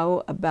we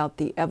know about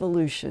the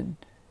evolution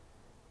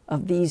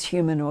of these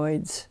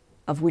humanoids,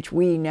 of which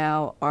we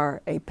now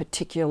are a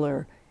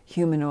particular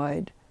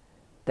humanoid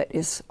that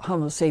is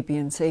Homo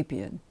sapien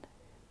sapien,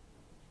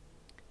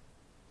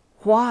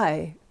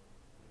 why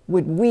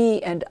would we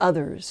and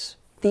others,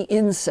 the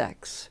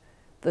insects,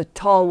 the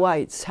tall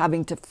whites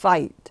having to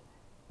fight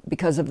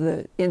because of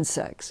the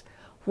insects,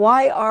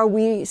 why are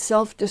we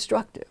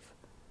self-destructive?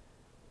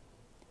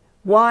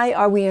 Why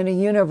are we in a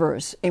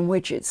universe in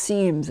which it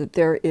seems that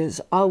there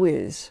is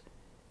always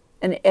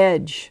an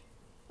edge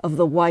of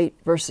the white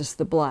versus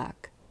the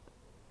black?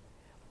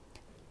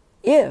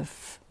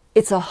 If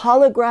it's a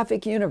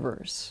holographic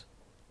universe,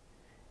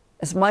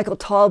 as Michael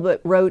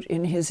Talbot wrote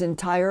in his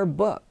entire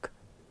book,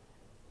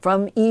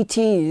 from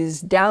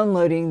ETs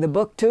downloading the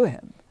book to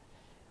him,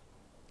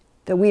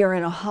 that we are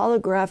in a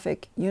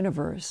holographic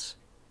universe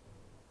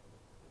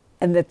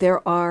and that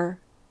there are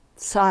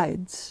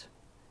sides.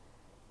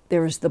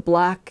 There is the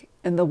black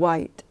and the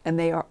white, and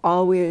they are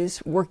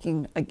always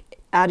working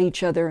at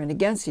each other and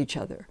against each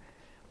other.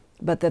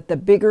 But that the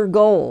bigger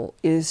goal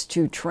is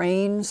to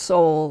train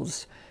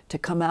souls to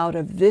come out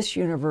of this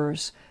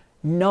universe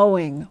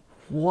knowing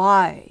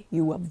why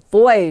you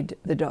avoid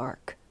the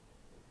dark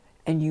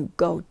and you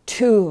go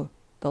to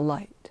the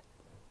light.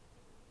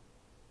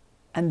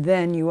 And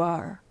then you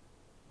are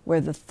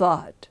where the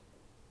thought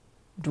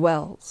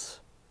dwells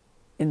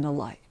in the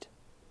light.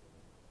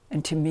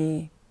 And to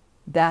me,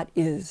 that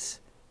is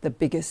the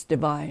biggest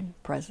divine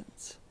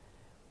presence.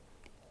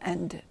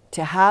 And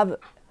to have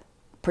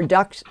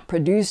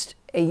produced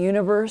a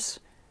universe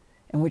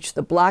in which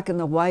the black and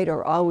the white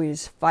are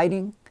always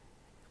fighting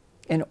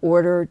in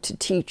order to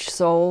teach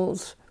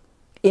souls,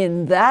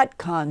 in that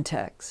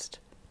context,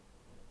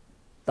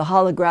 the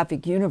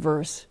holographic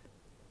universe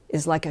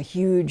is like a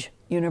huge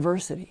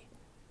university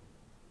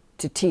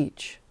to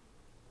teach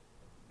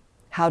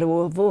how to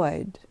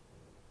avoid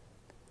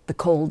the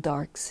cold,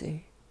 dark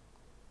sea.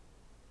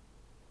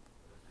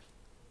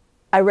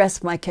 I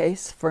rest my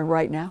case for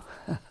right now.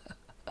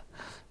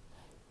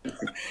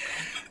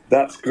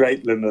 That's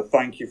great, Linda.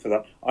 Thank you for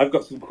that. I've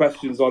got some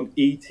questions on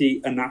ET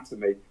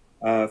anatomy.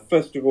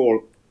 First of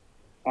all,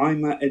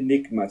 Ima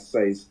Enigma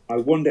says, I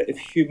wonder if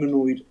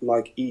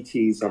humanoid-like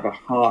ETs have a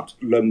heart,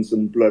 lungs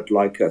and blood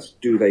like us.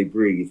 Do they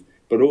breathe?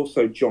 But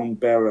also John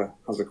Bearer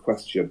has a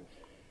question.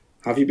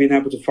 Have you been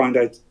able to find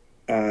out?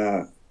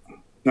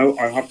 No,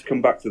 I have to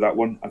come back to that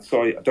one. I'm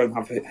sorry, I don't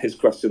have his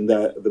question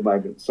there at the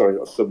moment. Sorry,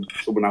 that's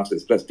someone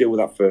else's. Let's deal with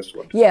that first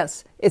one.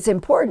 Yes, it's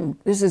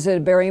important. This is a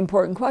very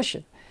important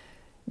question.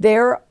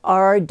 There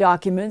are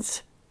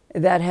documents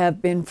that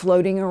have been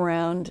floating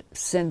around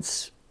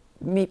since,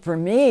 for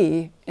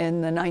me,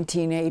 in the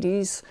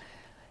 1980s.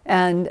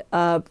 And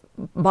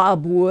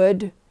Bob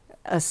Wood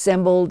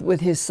assembled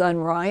with his son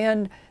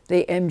Ryan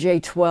the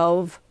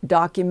MJ12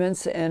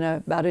 documents in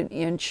about an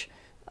inch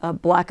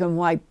black and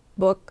white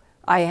book.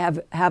 I have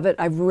it.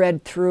 I've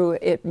read through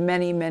it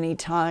many, many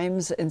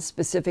times in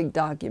specific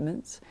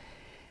documents.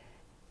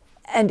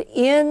 And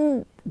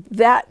in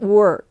that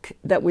work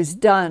that was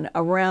done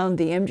around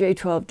the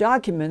MJ12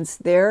 documents,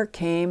 there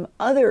came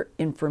other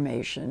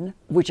information,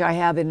 which I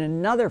have in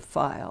another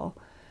file,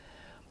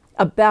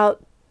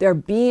 about there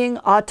being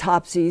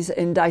autopsies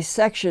and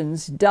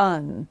dissections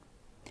done,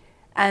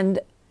 and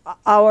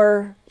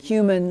our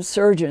human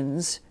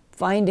surgeons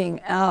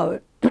finding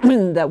out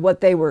that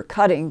what they were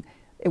cutting,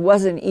 it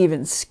wasn't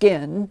even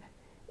skin.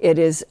 It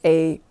is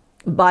a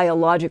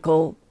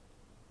biological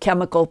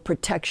chemical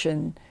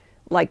protection,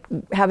 like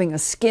having a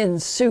skin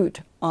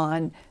suit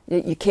on.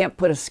 You can't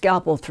put a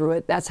scalpel through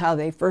it. That's how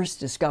they first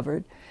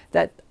discovered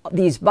that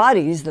these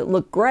bodies that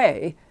look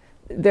gray,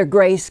 they're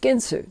gray skin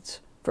suits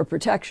for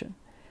protection.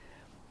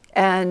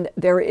 And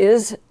there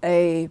is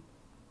a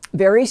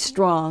very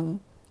strong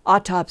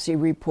autopsy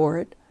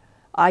report.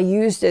 I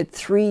used it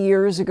 3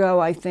 years ago,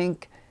 I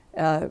think,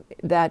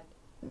 that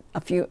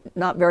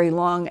not very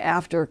long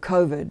after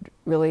COVID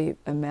really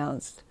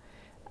announced.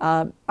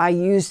 I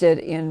used it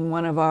in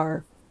one of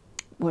our,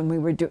 when we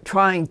were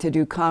trying to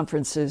do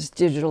conferences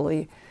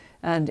digitally,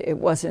 and it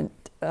wasn't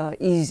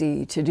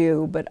easy to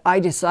do, but I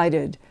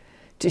decided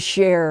to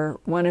share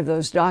one of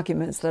those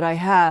documents that I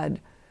had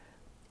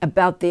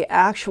about the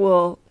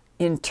actual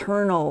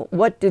internal,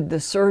 what did the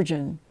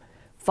surgeon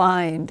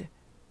find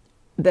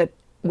that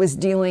was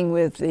dealing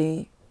with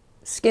the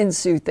skin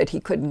suit that he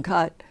couldn't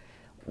cut.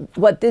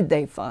 What did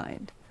they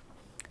find?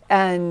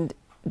 And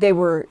they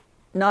were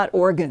not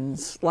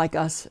organs like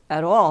us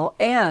at all.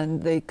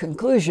 And the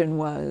conclusion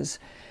was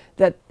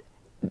that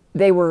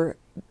they were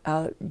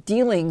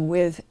dealing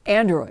with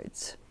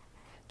androids.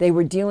 They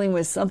were dealing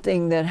with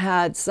something that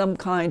had some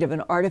kind of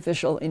an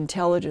artificial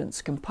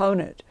intelligence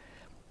component.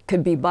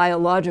 Could be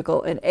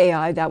biological, and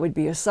AI, that would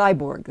be a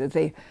cyborg, that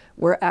they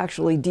were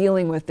actually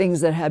dealing with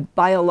things that had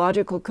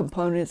biological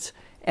components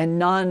and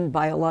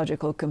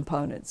non-biological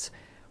components.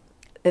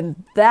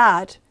 And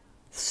that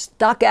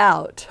stuck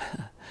out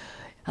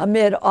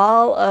amid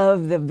all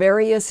of the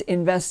various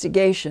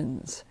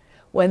investigations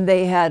when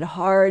they had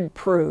hard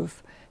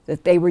proof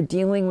that they were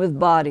dealing with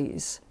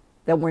bodies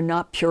that were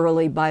not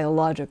purely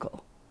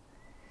biological.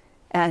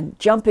 And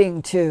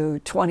jumping to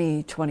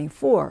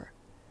 2024,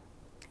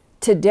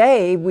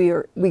 today we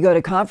go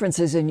to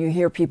conferences and you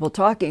hear people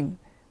talking,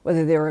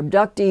 whether they're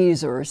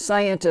abductees or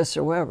scientists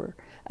or whatever,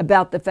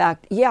 about the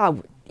fact, yeah,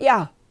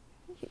 a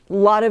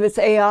lot of it's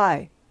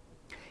AI.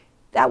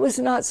 That was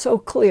not so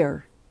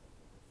clear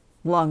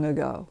long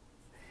ago.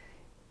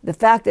 The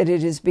fact that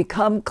it has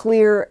become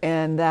clear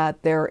and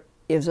that there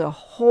is a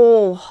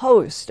whole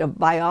host of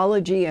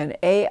biology and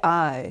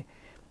AI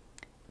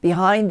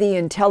behind the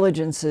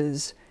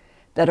intelligences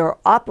that are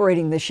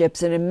operating the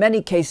ships, and in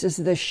many cases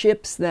the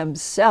ships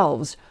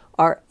themselves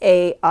are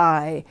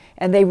AI,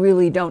 and they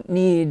really don't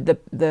need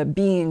the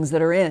beings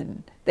that are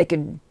in. They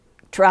can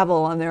travel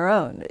on their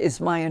own, is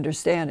my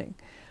understanding.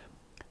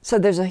 So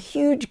there's a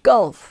huge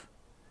gulf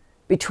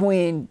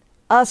between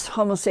us,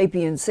 Homo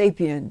sapiens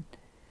sapien,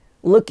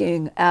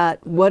 looking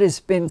at what has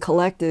been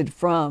collected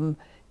from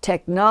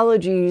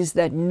technologies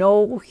that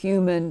no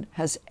human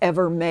has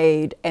ever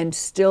made and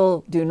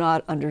still do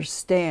not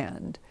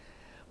understand.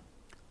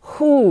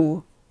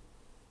 Who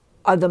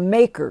are the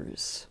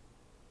makers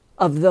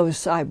of those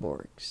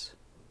cyborgs?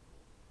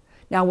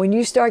 Now, when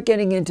you start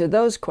getting into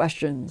those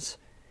questions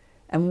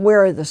and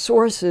where are the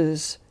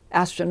sources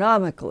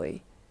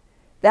astronomically,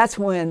 that's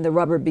when the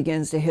rubber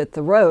begins to hit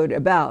the road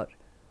about,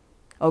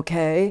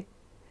 okay,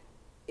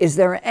 is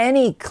there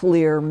any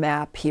clear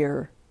map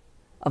here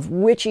of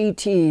which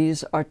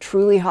ETs are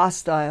truly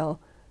hostile,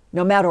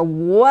 no matter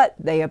what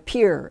they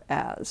appear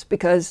as,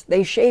 because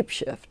they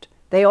shapeshift.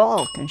 They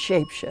all can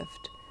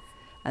shapeshift.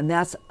 And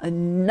that's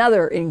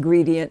another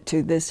ingredient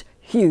to this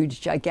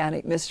huge,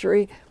 gigantic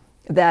mystery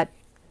that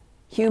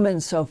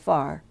humans so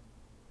far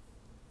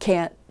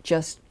can't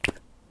just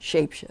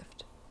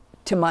shapeshift,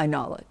 to my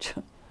knowledge.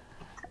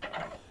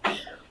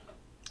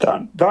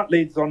 That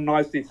leads on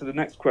nicely to the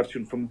next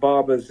question from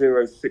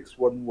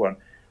Barber0611.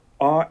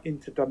 Are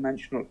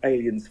interdimensional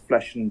aliens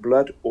flesh and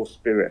blood or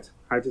spirit?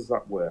 How does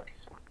that work?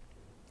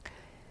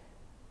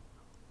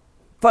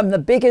 From the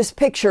biggest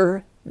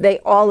picture, they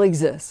all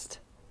exist.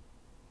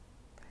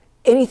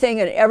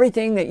 Anything and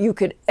everything that you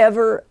could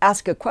ever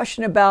ask a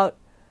question about,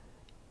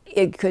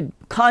 it could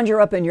conjure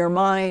up in your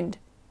mind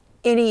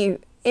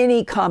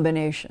any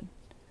combination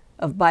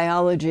of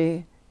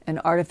biology and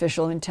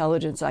artificial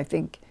intelligence, I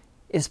think,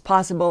 is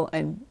possible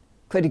and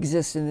could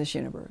exist in this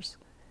universe.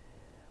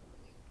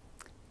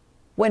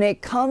 When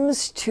it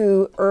comes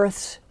to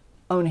Earth's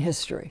own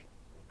history,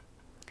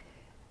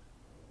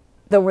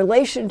 the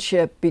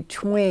relationship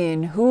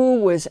between who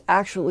was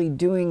actually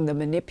doing the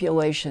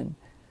manipulation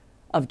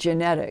of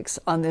genetics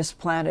on this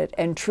planet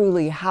and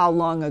truly how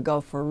long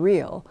ago for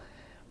real,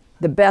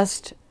 the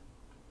best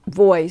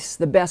voice,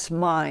 the best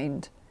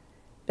mind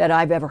that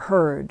I've ever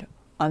heard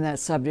on that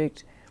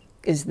subject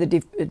is the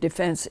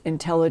Defense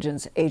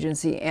Intelligence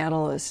Agency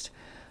analyst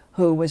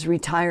who was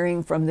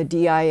retiring from the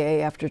DIA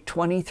after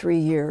 23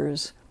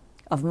 years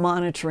of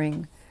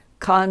monitoring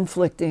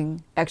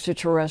conflicting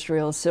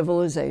extraterrestrial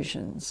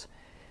civilizations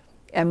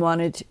and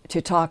wanted to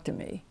talk to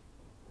me.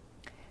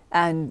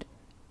 And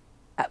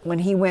when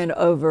he went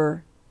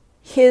over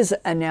his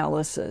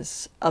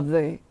analysis of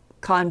the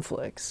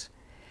conflicts,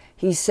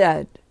 he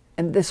said,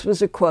 and this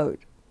was a quote,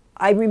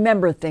 I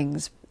remember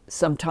things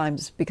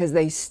sometimes because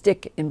they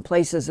stick in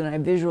places and I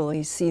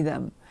visually see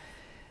them.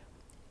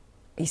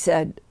 He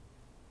said,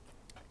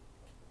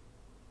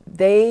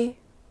 they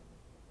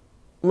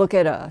look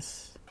at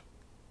us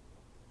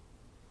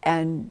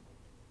and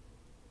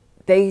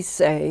they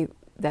say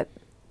that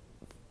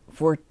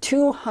for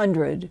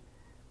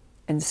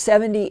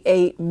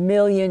 278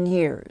 million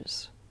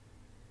years,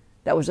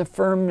 that was a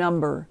firm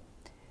number,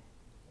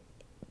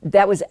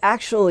 that was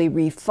actually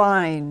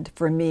refined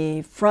for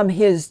me from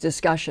his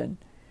discussion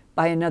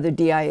by another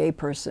DIA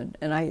person,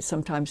 and I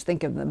sometimes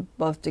think of them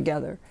both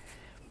together.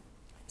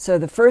 So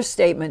the first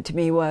statement to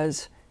me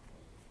was,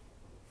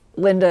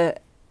 Linda,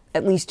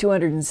 at least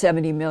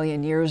 270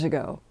 million years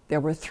ago, there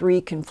were 3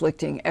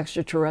 conflicting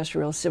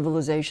extraterrestrial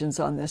civilizations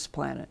on this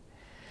planet.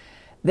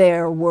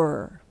 There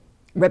were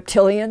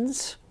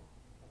reptilians,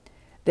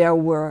 there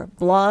were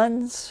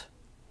blondes,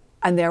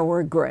 and there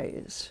were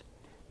grays,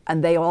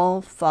 and they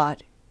all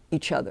fought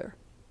each other.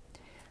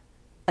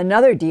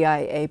 Another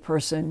DIA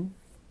person,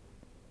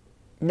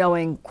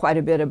 knowing quite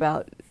a bit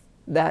about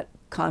that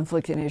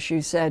conflict and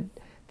issue, said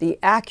the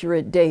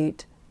accurate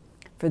date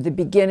for the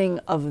beginning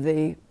of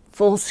the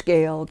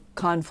full-scale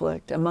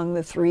conflict among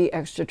the 3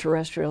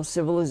 extraterrestrial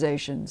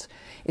civilizations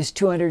is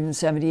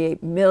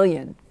 278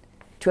 million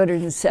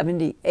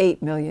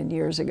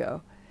years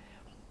ago.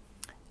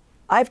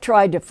 I've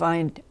tried to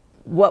find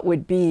what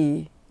would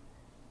be,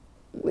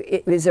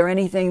 is there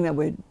anything that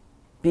would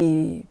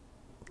be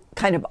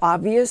kind of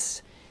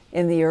obvious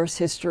in the Earth's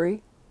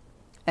history?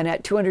 And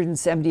at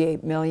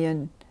 278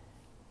 million,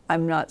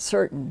 I'm not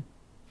certain.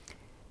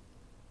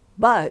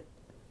 But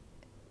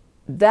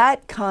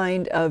that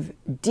kind of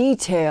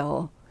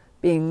detail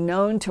being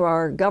known to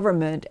our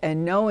government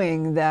and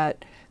knowing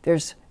that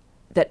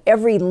that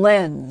every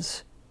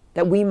lens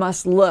that we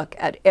must look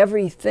at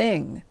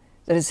everything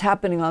that is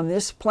happening on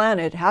this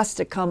planet has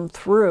to come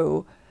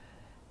through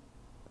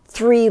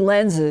 3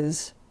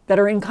 lenses that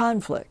are in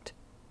conflict.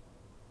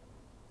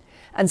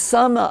 And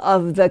some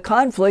of the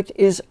conflict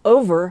is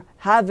over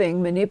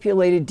having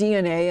manipulated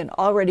DNA and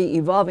already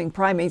evolving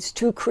primates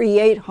to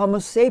create Homo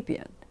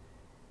sapien.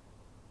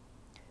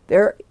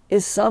 There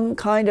is some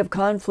kind of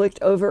conflict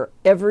over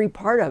every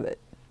part of it.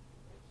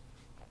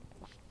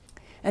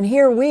 And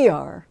here we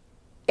are,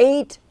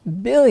 8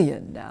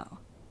 billion now.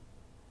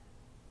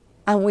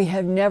 And we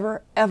have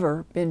never,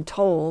 ever been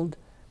told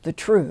the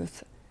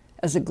truth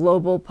as a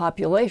global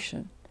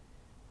population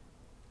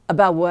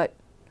about what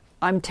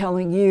I'm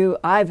telling you.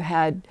 I've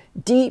had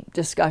deep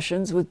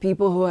discussions with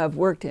people who have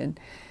worked in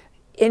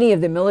any of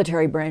the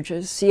military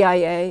branches,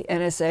 CIA,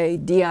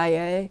 NSA,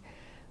 DIA,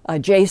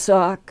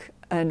 JSOC,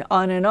 and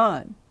on and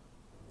on.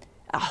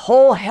 A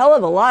whole hell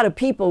of a lot of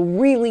people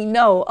really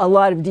know a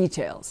lot of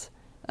details,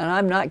 and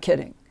I'm not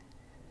kidding.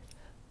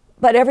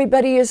 But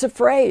everybody is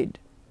afraid.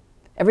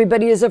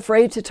 Everybody is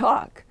afraid to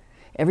talk.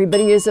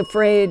 Everybody is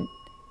afraid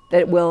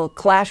that it will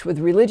clash with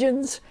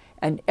religions,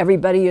 and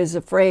everybody is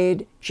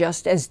afraid,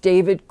 just as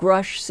David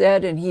Grush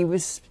said, and he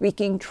was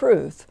speaking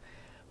truth,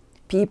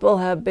 people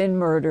have been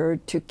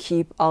murdered to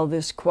keep all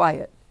this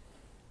quiet.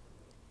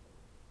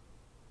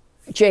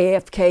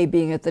 JFK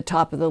being at the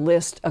top of the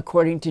list,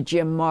 according to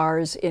Jim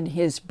Marrs in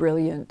his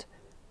brilliant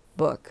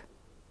book.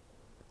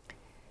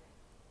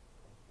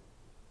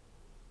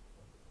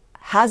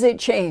 Has it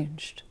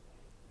changed?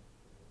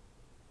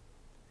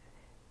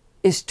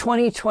 Is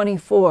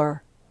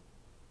 2024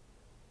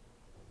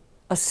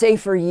 a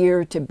safer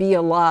year to be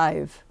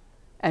alive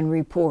and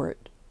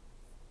report,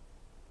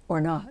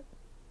 or not?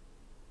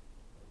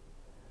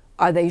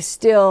 Are they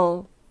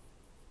still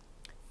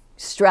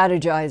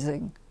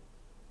strategizing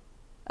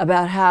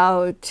about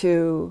how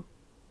to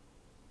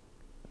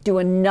do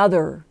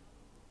another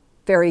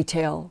fairy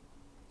tale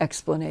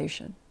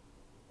explanation?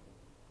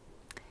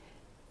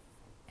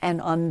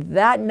 And on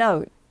that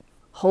note,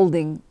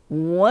 holding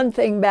one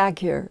thing back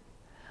here,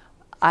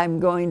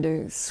 I'm going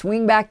to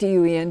swing back to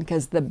you, Ian,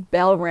 because the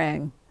bell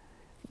rang,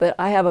 but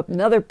I have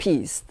another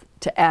piece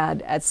to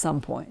add at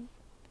some point.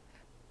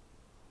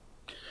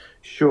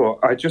 Sure.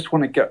 I just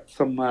want to get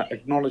some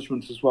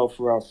acknowledgements as well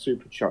for our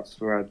super chats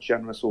for our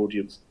generous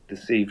audience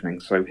this evening.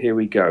 So here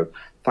we go.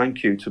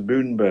 Thank you to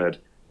Moonbird,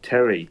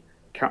 Terry,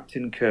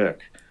 Captain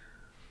Kurt,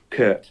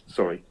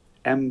 sorry,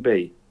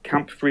 MB,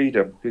 Camp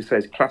Freedom, who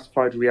says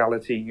classified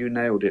reality, you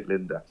nailed it,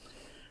 Linda.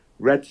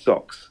 Red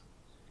Sox,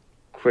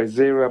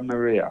 Quezira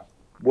Maria,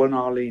 One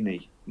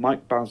Arlini,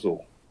 Mike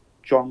Basil,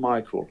 John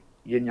Michael,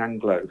 Yin Yang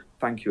Glow.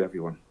 Thank you,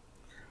 everyone.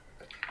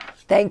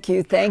 Thank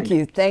you, thank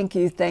you, thank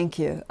you, thank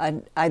you.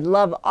 I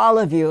love all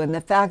of you, and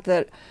the fact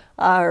that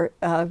our,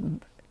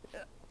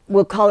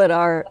 we'll call it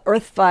our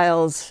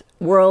Earthfiles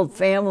world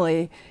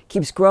family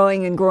keeps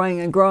growing and growing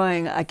and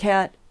growing. I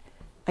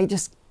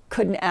just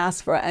couldn't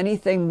ask for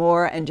anything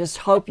more, and just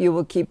hope you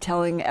will keep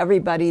telling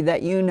everybody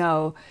that you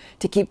know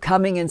to keep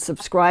coming and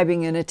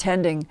subscribing and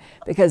attending,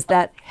 because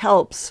that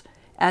helps.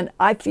 And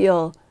I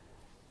feel,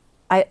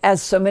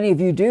 as so many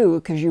of you do,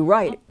 because you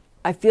write,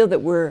 I feel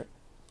that we're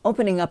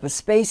opening up a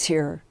space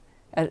here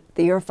at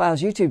the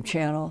Earthfiles YouTube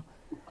channel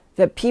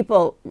that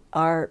people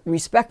are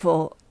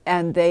respectful,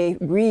 and they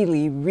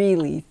really,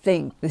 really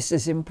think this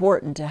is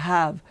important to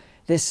have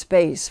this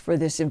space for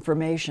this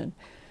information.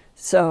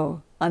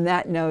 So on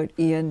that note,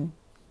 Ian,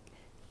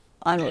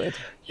 onward.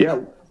 Yeah,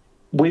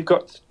 we've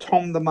got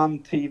Tom the Man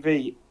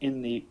TV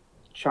in the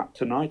chat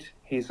tonight.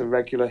 He's a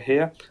regular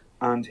here,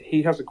 and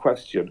he has a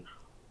question.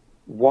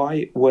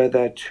 Why were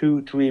there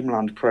 2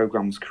 Dreamland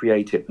programs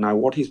created? Now,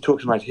 what he's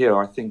talking about here,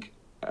 I think,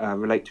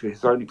 relate to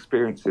his own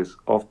experiences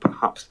of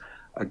perhaps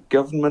a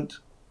government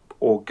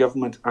or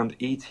government and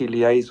ET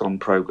liaison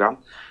program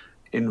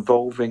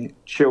involving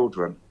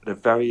children at a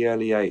very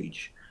early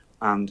age.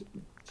 And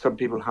some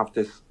people have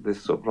this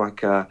sort of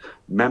like a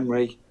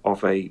memory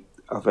of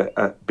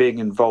being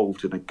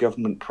involved in a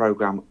government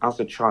program as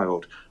a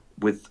child,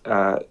 with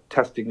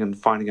testing and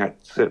finding out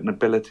certain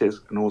abilities,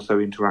 and also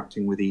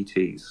interacting with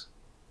ETs.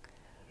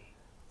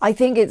 I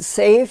think it's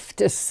safe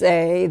to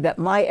say that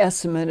my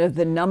estimate of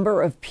the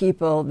number of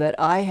people that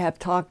I have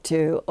talked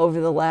to over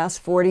the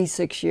last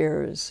 46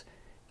 years,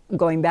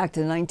 going back to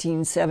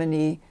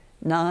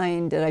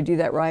 1979, did I do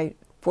that right?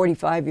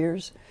 45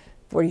 years,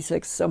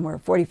 46 somewhere,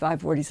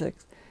 45,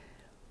 46,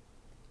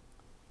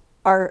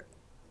 are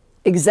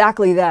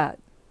exactly that.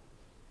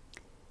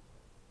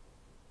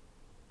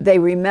 They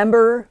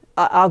remember,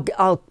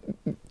 I'll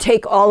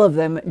take all of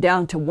them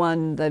down to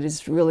one that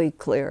is really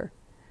clear.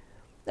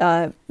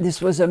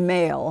 This was a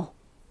male.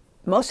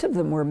 Most of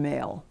them were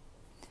male.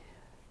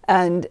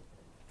 And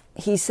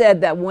he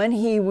said that when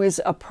he was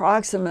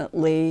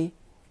approximately,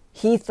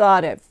 he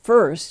thought at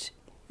first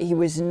he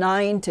was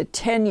 9 to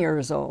 10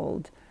 years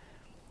old.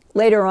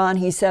 Later on,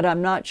 he said,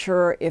 I'm not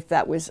sure if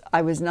that was,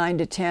 I was 9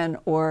 to 10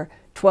 or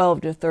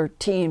 12 to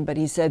 13, but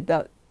he said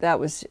that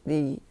was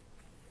the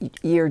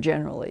year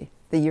generally,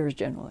 the years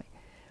generally.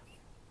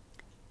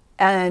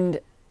 And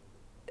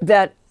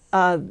that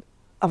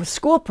a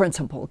school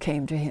principal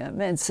came to him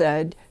and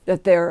said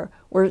that there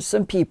were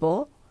some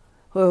people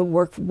who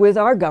worked with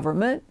our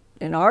government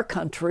in our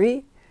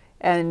country,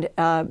 and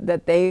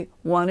that they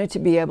wanted to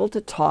be able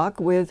to talk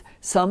with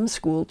some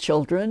school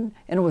children,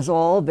 and it was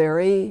all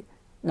very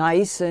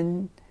nice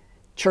and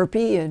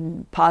chirpy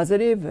and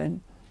positive,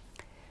 and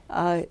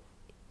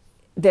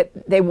that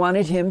they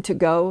wanted him to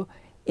go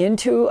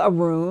into a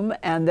room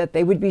and that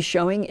they would be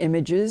showing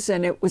images,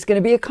 and it was going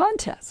to be a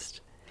contest.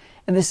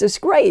 And this is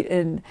great,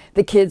 and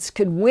the kids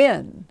could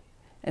win.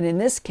 And in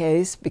this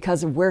case,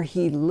 because of where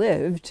he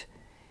lived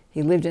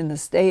in the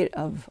state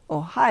of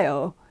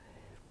Ohio,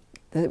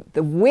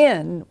 the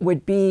win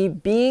would be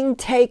being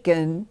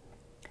taken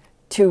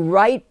to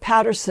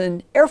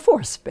Wright-Patterson Air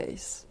Force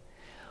Base,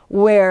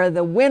 where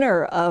the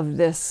winner of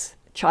this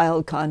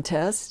child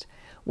contest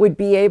would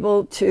be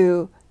able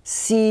to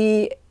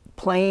see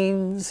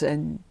planes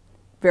and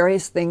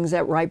various things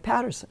at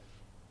Wright-Patterson.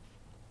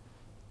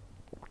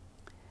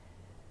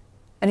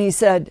 And he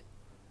said,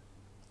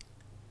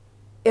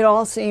 it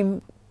all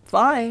seemed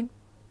fine.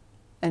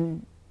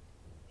 And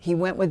he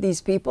went with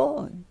these people,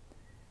 and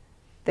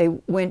they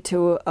went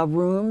to a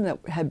room that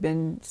had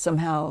been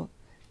somehow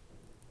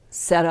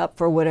set up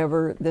for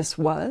whatever this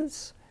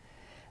was.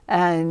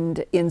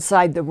 And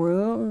inside the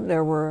room,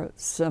 there were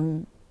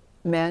some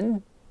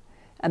men,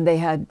 and they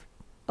had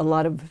a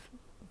lot of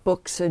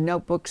books and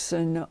notebooks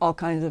and all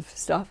kinds of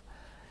stuff.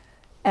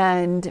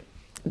 And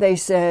they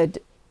said,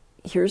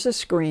 here's a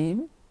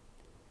screen,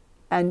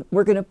 and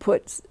we're going to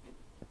put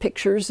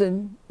pictures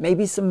and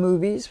maybe some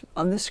movies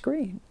on the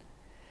screen.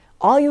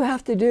 All you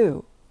have to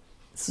do,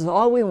 this is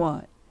all we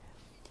want,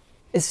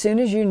 as soon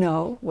as you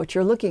know what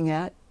you're looking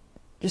at,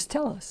 just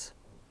tell us.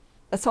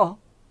 That's all.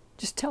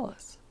 Just tell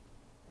us.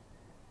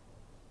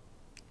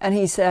 And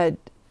he said,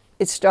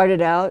 it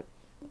started out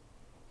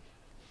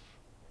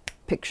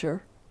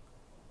picture,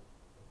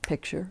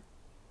 picture,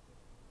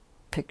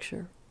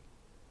 picture.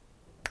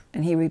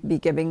 And he would be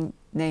giving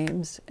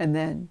names, and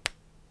then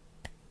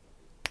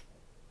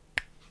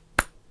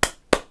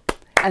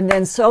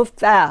so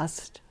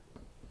fast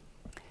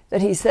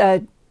that he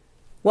said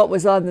what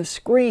was on the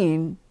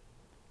screen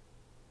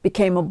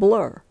became a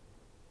blur.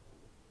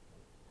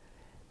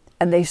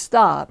 And they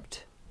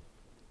stopped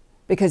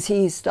because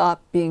he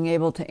stopped being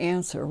able to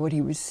answer what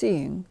he was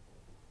seeing.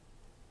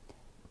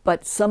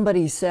 But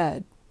somebody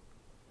said,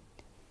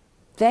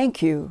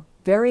 thank you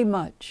very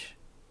much.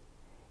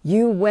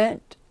 You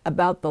went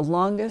about the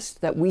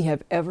longest that we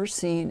have ever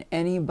seen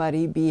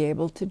anybody be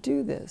able to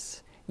do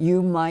this.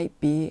 You might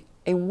be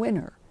a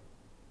winner.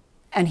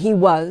 And he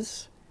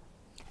was.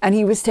 And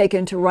he was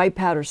taken to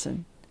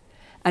Wright-Patterson.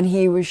 And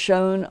he was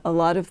shown a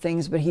lot of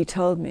things, but he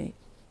told me,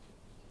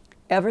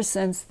 ever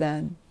since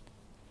then,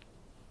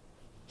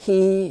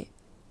 he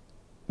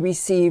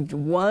received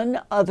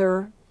one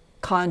other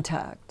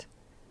contact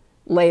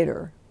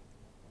later.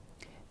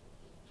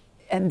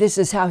 And this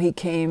is how he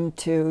came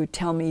to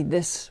tell me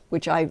this,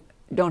 which I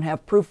don't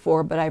have proof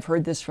for, but I've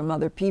heard this from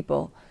other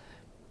people,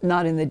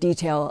 not in the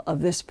detail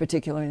of this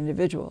particular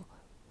individual,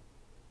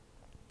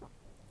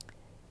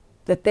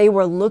 that they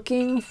were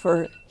looking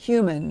for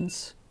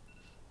humans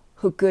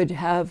who could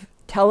have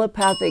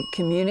telepathic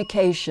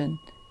communication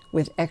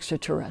with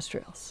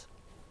extraterrestrials.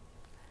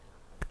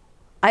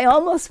 I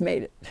almost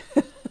made it.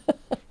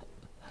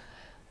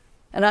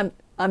 And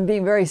I'm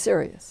being very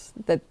serious,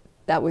 that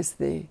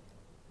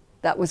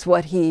was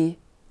what he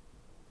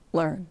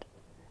learned.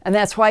 And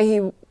that's why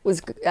he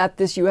was at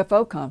this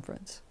UFO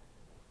conference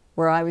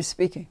where I was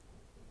speaking.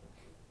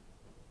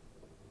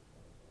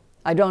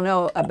 I don't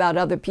know about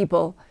other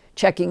people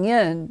checking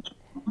in.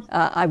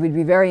 I would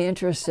be very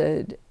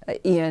interested,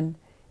 Ian,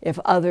 if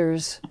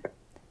others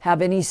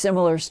have any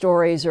similar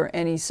stories or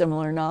any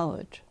similar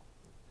knowledge.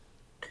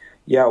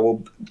 Yeah,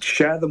 well,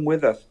 share them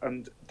with us.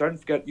 And don't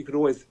forget, you could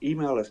always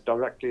email us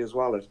directly as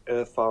well at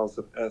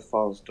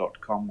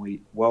earthfiles@earthfiles.com.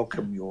 We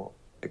welcome your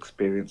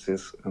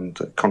experiences and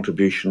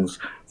contributions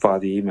via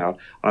the email.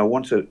 And I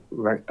want to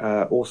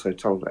also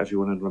tell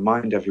everyone and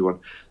remind everyone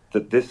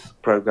that this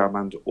program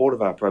and all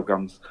of our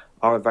programs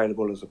are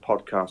available as a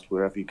podcast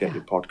wherever you get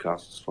your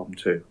podcasts from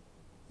too.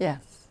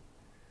 Yes.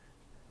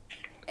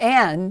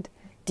 And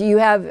do you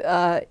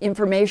have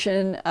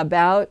information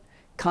about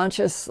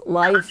Conscious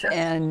Life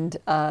and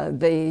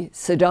the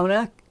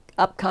Sedona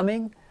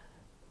upcoming?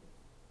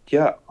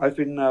 Yeah, I've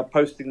been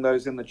posting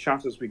those in the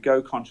chat as we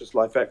go. Conscious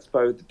Life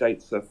Expo, the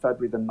dates are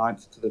February the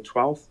 9th to the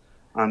 12th,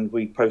 and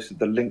we posted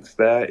the links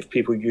there. If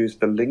people use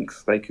the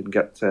links, they can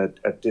get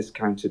a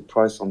discounted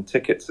price on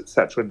tickets,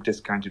 etc., and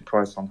discounted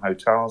price on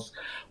hotels.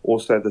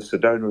 Also, the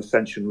Sedona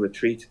Ascension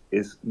Retreat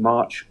is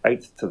March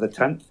 8th to the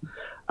 10th,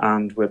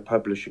 and we're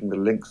publishing the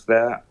links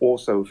there.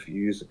 Also, if you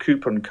use a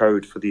coupon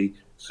code for the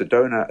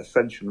Sedona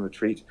Ascension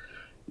Retreat,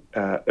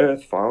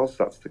 Earthfiles,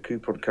 that's the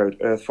coupon code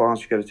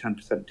Earthfiles, you get a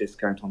 10%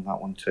 discount on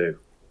that one too.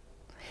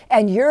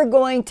 And you're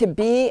going to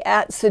be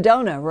at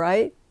Sedona,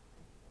 right?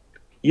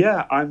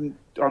 Yeah, I'm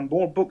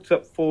more booked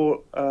up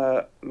for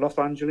Los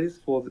Angeles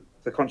for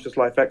the Conscious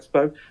Life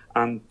Expo,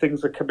 and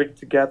things are coming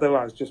together.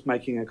 I was just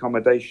making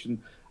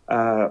accommodation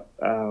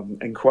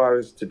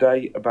inquiries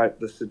today about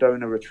the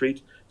Sedona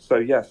retreat. So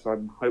yes,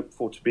 I'm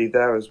hopeful to be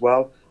there as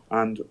well,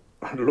 and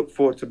I look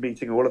forward to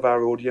meeting all of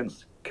our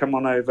audience. Come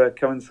on over,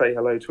 come and say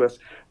hello to us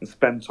and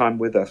spend time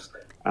with us.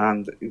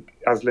 And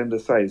as Linda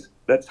says,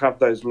 let's have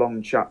those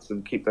long chats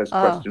and keep those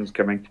questions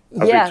coming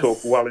as we talk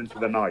well into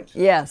the night.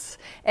 Yes.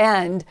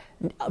 And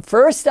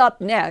first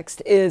up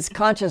next is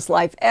Conscious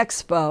Life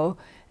Expo.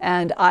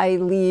 And I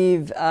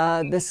leave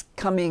this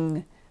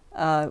coming,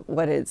 the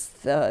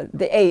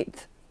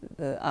 8th.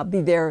 I'll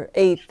be there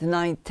 8th,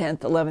 9th, 10th,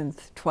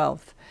 11th,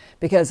 12th,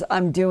 because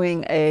I'm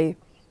doing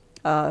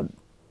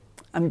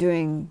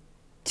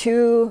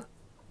two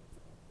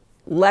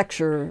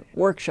lecture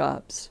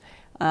workshops.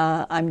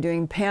 I'm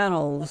doing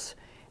panels.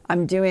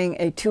 I'm doing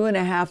a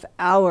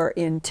 2.5-hour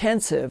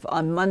intensive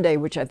on Monday,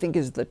 which I think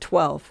is the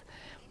 12th.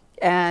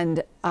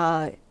 And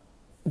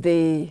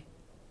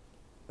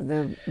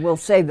we'll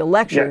say the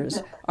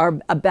lectures are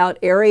about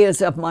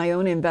areas of my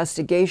own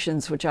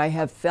investigations, which I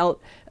have felt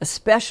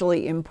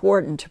especially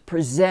important to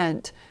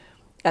present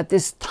at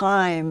this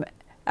time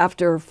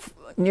after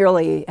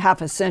nearly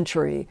half a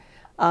century,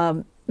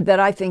 that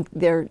I think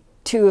they're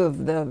two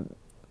of the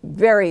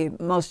very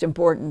most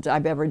important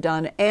I've ever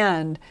done.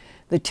 And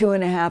the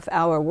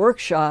 2.5-hour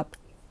workshop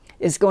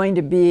is going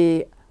to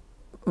be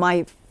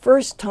my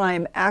first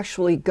time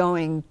actually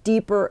going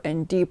deeper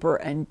and deeper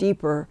and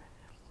deeper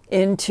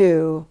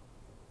into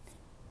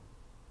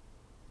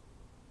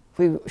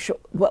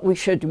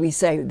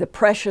the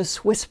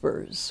precious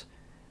whispers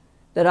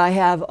that I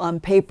have on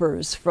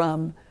papers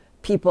from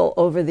people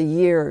over the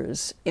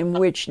years, in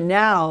which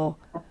now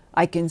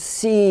I can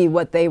see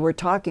what they were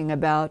talking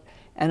about,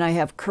 and I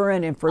have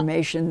current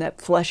information that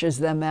fleshes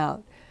them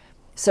out.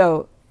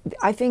 So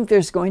I think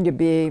there's going to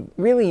be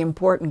really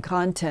important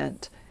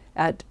content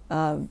at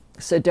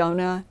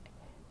Sedona,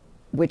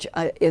 which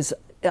is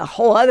a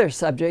whole other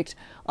subject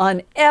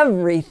on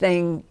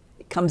everything.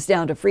 Comes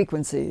down to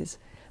frequencies.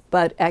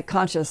 But at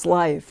Conscious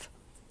Life,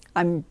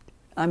 I'm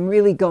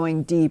really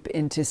going deep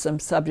into some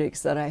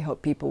subjects that I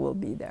hope people will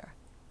be there.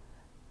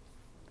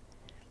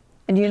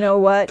 And you know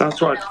what?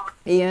 That's right.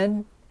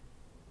 Ian?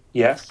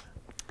 Yes?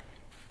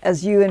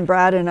 As you and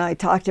Brad and I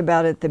talked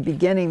about at the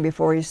beginning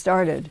before we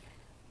started,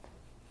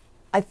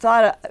 I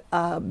thought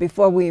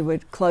before we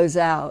would close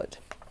out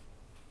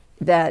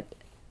that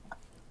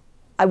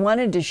I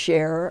wanted to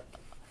share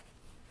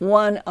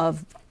one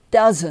of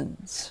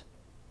dozens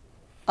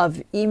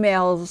of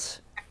emails,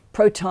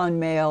 proton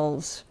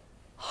mails,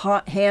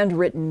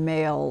 handwritten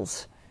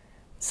mails.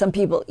 Some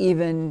people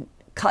even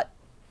cut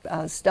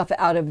stuff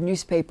out of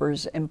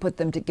newspapers and put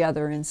them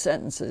together in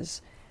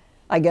sentences,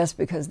 I guess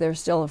because they're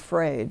still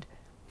afraid.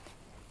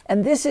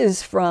 And this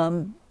is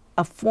from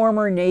a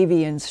former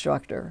Navy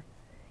instructor.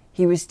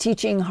 He was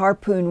teaching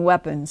harpoon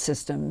weapon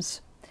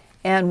systems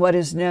and what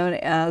is known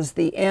as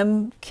the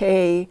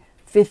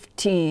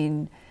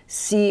MK-15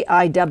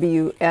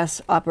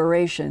 CIWS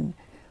operation,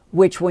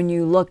 which when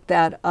you look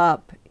that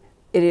up,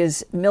 it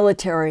is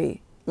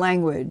military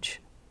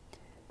language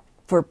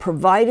for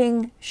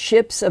providing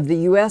ships of the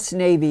U.S.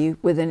 Navy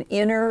with an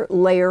inner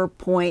layer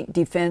point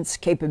defense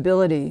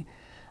capability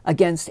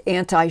against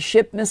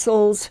anti-ship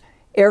missiles,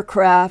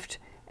 aircraft,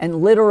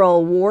 and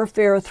literal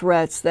warfare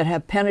threats that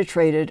have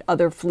penetrated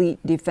other fleet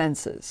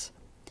defenses.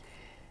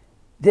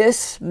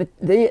 This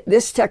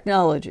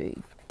technology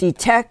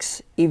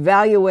detects,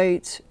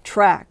 evaluates,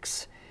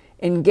 tracks,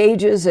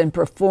 engages, and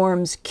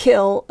performs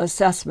kill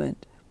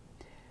assessment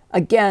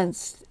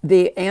against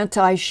the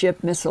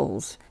anti-ship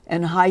missiles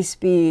and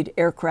high-speed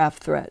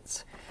aircraft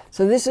threats.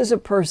 So this is a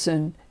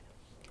person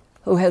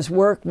who has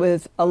worked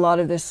with a lot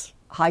of this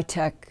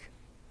high-tech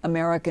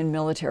American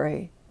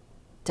military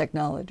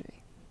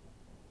technology.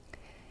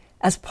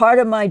 As part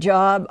of my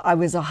job, I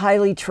was a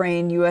highly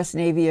trained U.S.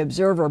 Navy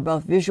observer,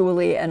 both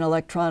visually and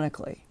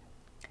electronically.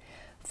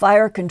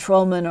 Fire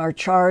controlmen are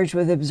charged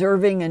with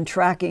observing and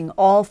tracking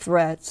all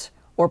threats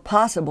or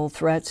possible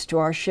threats to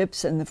our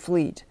ships and the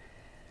fleet.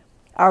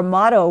 Our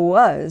motto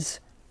was,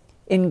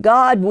 "In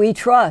God we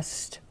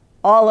trust,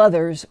 all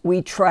others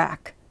we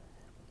track."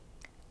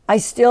 I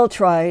still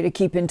try to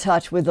keep in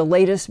touch with the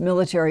latest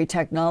military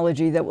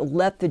technology that will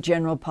let the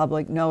general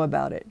public know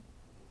about it.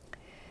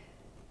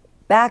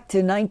 Back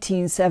to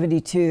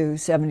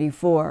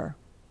 1972-74,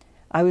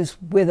 I was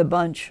with a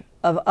bunch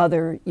of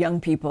other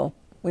young people.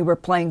 We were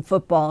playing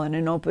football in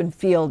an open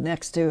field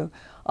next to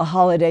a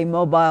holiday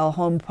mobile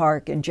home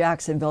park in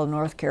Jacksonville,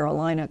 North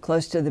Carolina,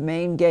 close to the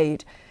main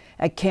gate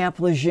at Camp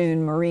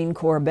Lejeune Marine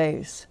Corps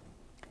Base.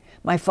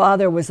 My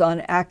father was on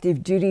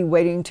active duty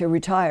waiting to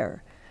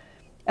retire.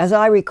 As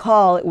I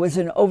recall, it was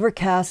an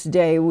overcast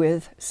day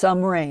with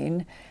some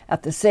rain.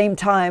 At the same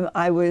time,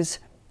 I was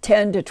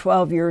 10 to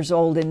 12 years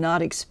old and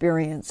not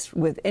experienced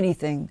with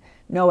anything,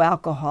 no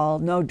alcohol,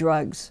 no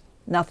drugs,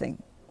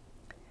 nothing.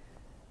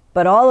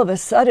 But all of a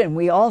sudden,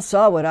 we all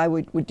saw what I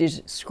would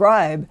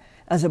describe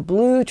as a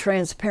blue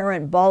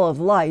transparent ball of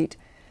light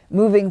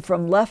moving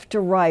from left to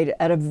right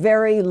at a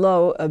very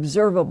low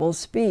observable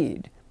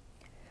speed.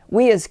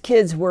 We as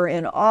kids were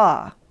in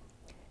awe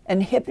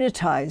and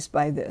hypnotized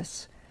by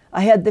this.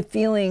 I had the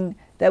feeling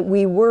that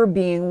we were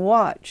being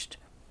watched.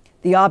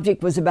 The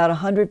object was about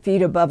 100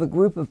 feet above a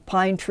group of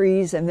pine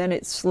trees, and then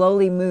it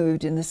slowly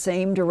moved in the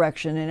same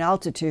direction in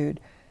altitude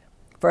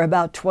for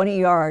about 20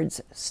 yards,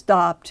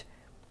 stopped,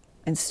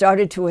 and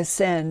started to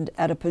ascend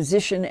at a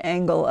position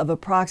angle of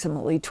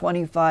approximately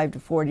 25 to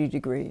 40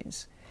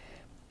 degrees.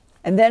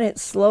 And then it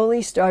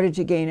slowly started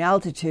to gain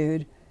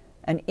altitude,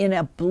 and in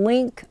a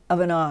blink of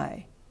an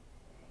eye,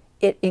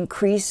 it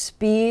increased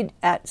speed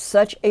at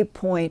such a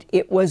point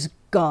it was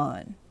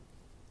gone.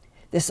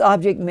 This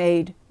object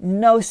made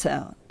no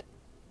sound.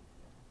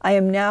 I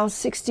am now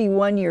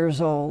 61 years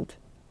old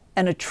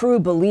and a true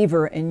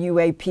believer in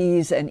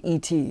UAPs and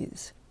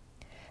ETs.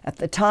 At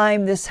the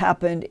time this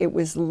happened, it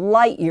was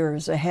light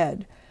years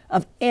ahead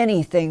of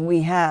anything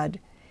we had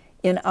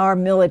in our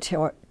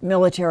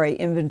military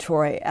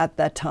inventory at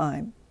that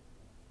time.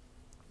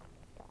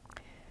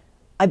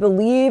 I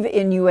believe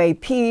in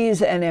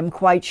UAPs and am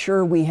quite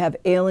sure we have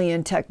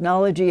alien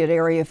technology at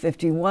Area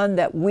 51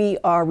 that we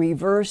are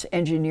reverse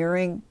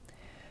engineering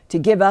to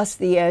give us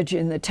the edge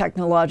in the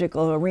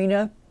technological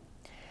arena.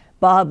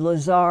 Bob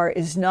Lazar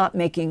is not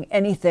making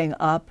anything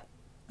up.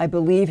 I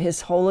believe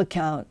his whole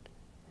account.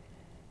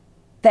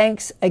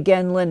 Thanks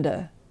again,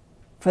 Linda,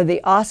 for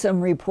the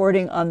awesome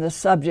reporting on the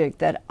subject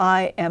that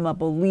I am a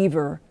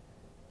believer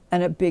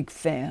and a big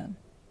fan.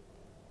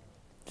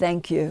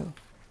 Thank you.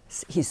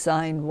 He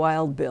signed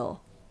Wild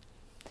Bill.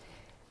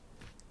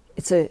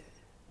 It's a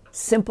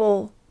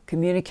simple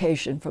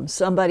communication from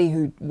somebody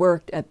who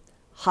worked at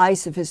high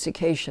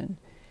sophistication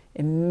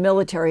in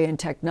military and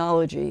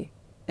technology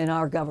in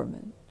our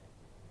government.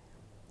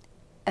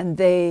 And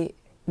they,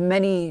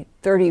 many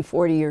 30,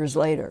 40 years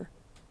later,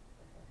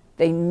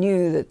 they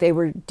knew that they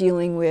were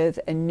dealing with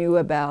and knew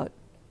about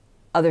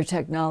other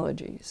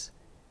technologies.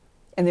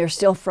 And they're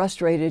still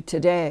frustrated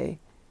today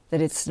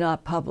that it's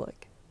not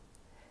public.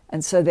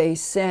 And so they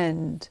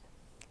send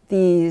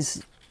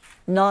these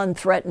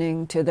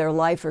non-threatening to their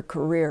life or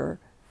career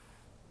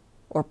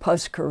or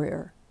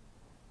post-career,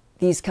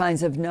 these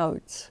kinds of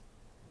notes,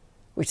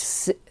 which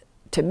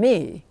to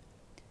me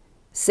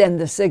send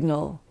the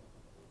signal,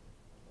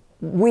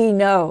 we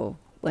know,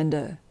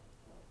 Linda,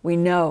 we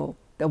know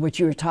that what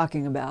you were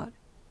talking about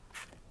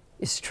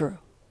is true.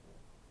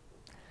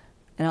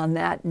 And on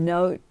that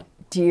note,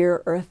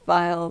 dear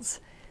Earthfiles,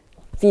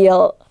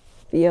 feel.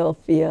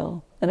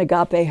 an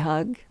agape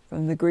hug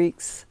from the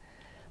Greeks.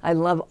 I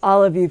love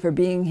all of you for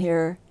being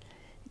here.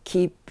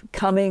 Keep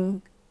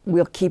coming.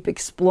 We'll keep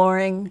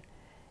exploring.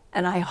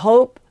 And I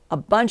hope a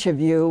bunch of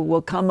you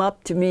will come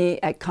up to me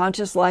at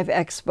Conscious Life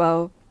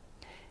Expo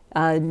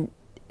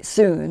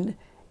soon,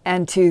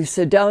 and to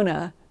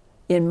Sedona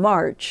in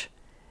March,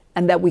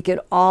 and that we could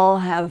all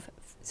have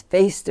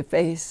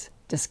face-to-face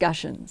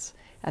discussions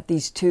at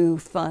these two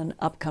fun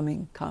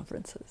upcoming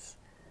conferences.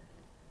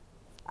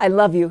 I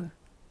love you,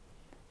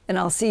 and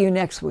I'll see you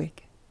next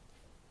week.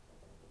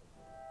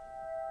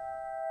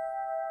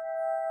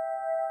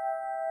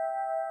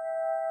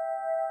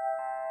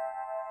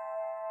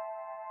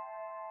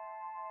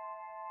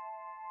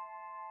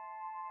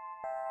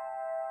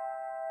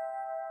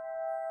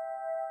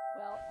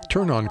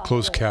 Turn on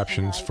closed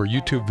captions for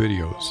YouTube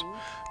videos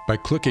by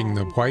clicking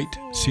the white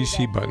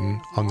CC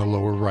button on the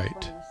lower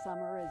right.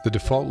 The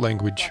default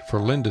language for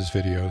Linda's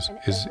videos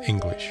is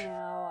English.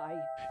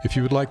 If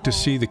you would like to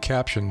see the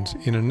captions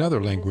in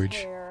another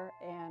language,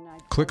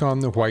 click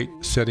on the white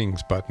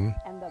Settings button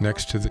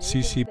next to the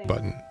CC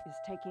button.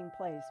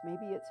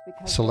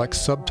 Select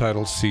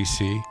Subtitles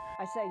CC,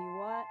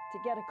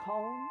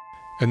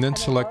 and then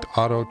select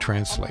Auto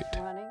Translate.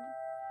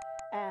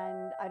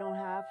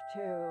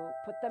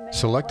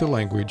 Select a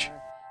language,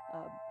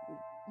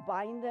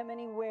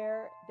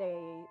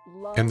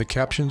 and the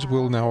captions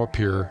will now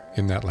appear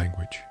in that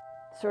language.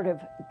 Sort of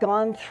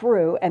gone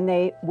through, and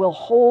they will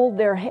hold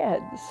their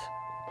heads.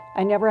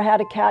 I never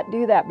had a cat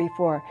do that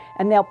before.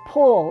 And they'll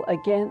pull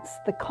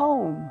against the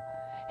comb,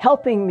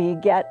 helping me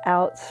get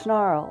out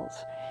snarls.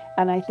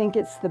 And I think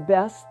it's the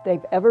best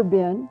they've ever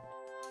been.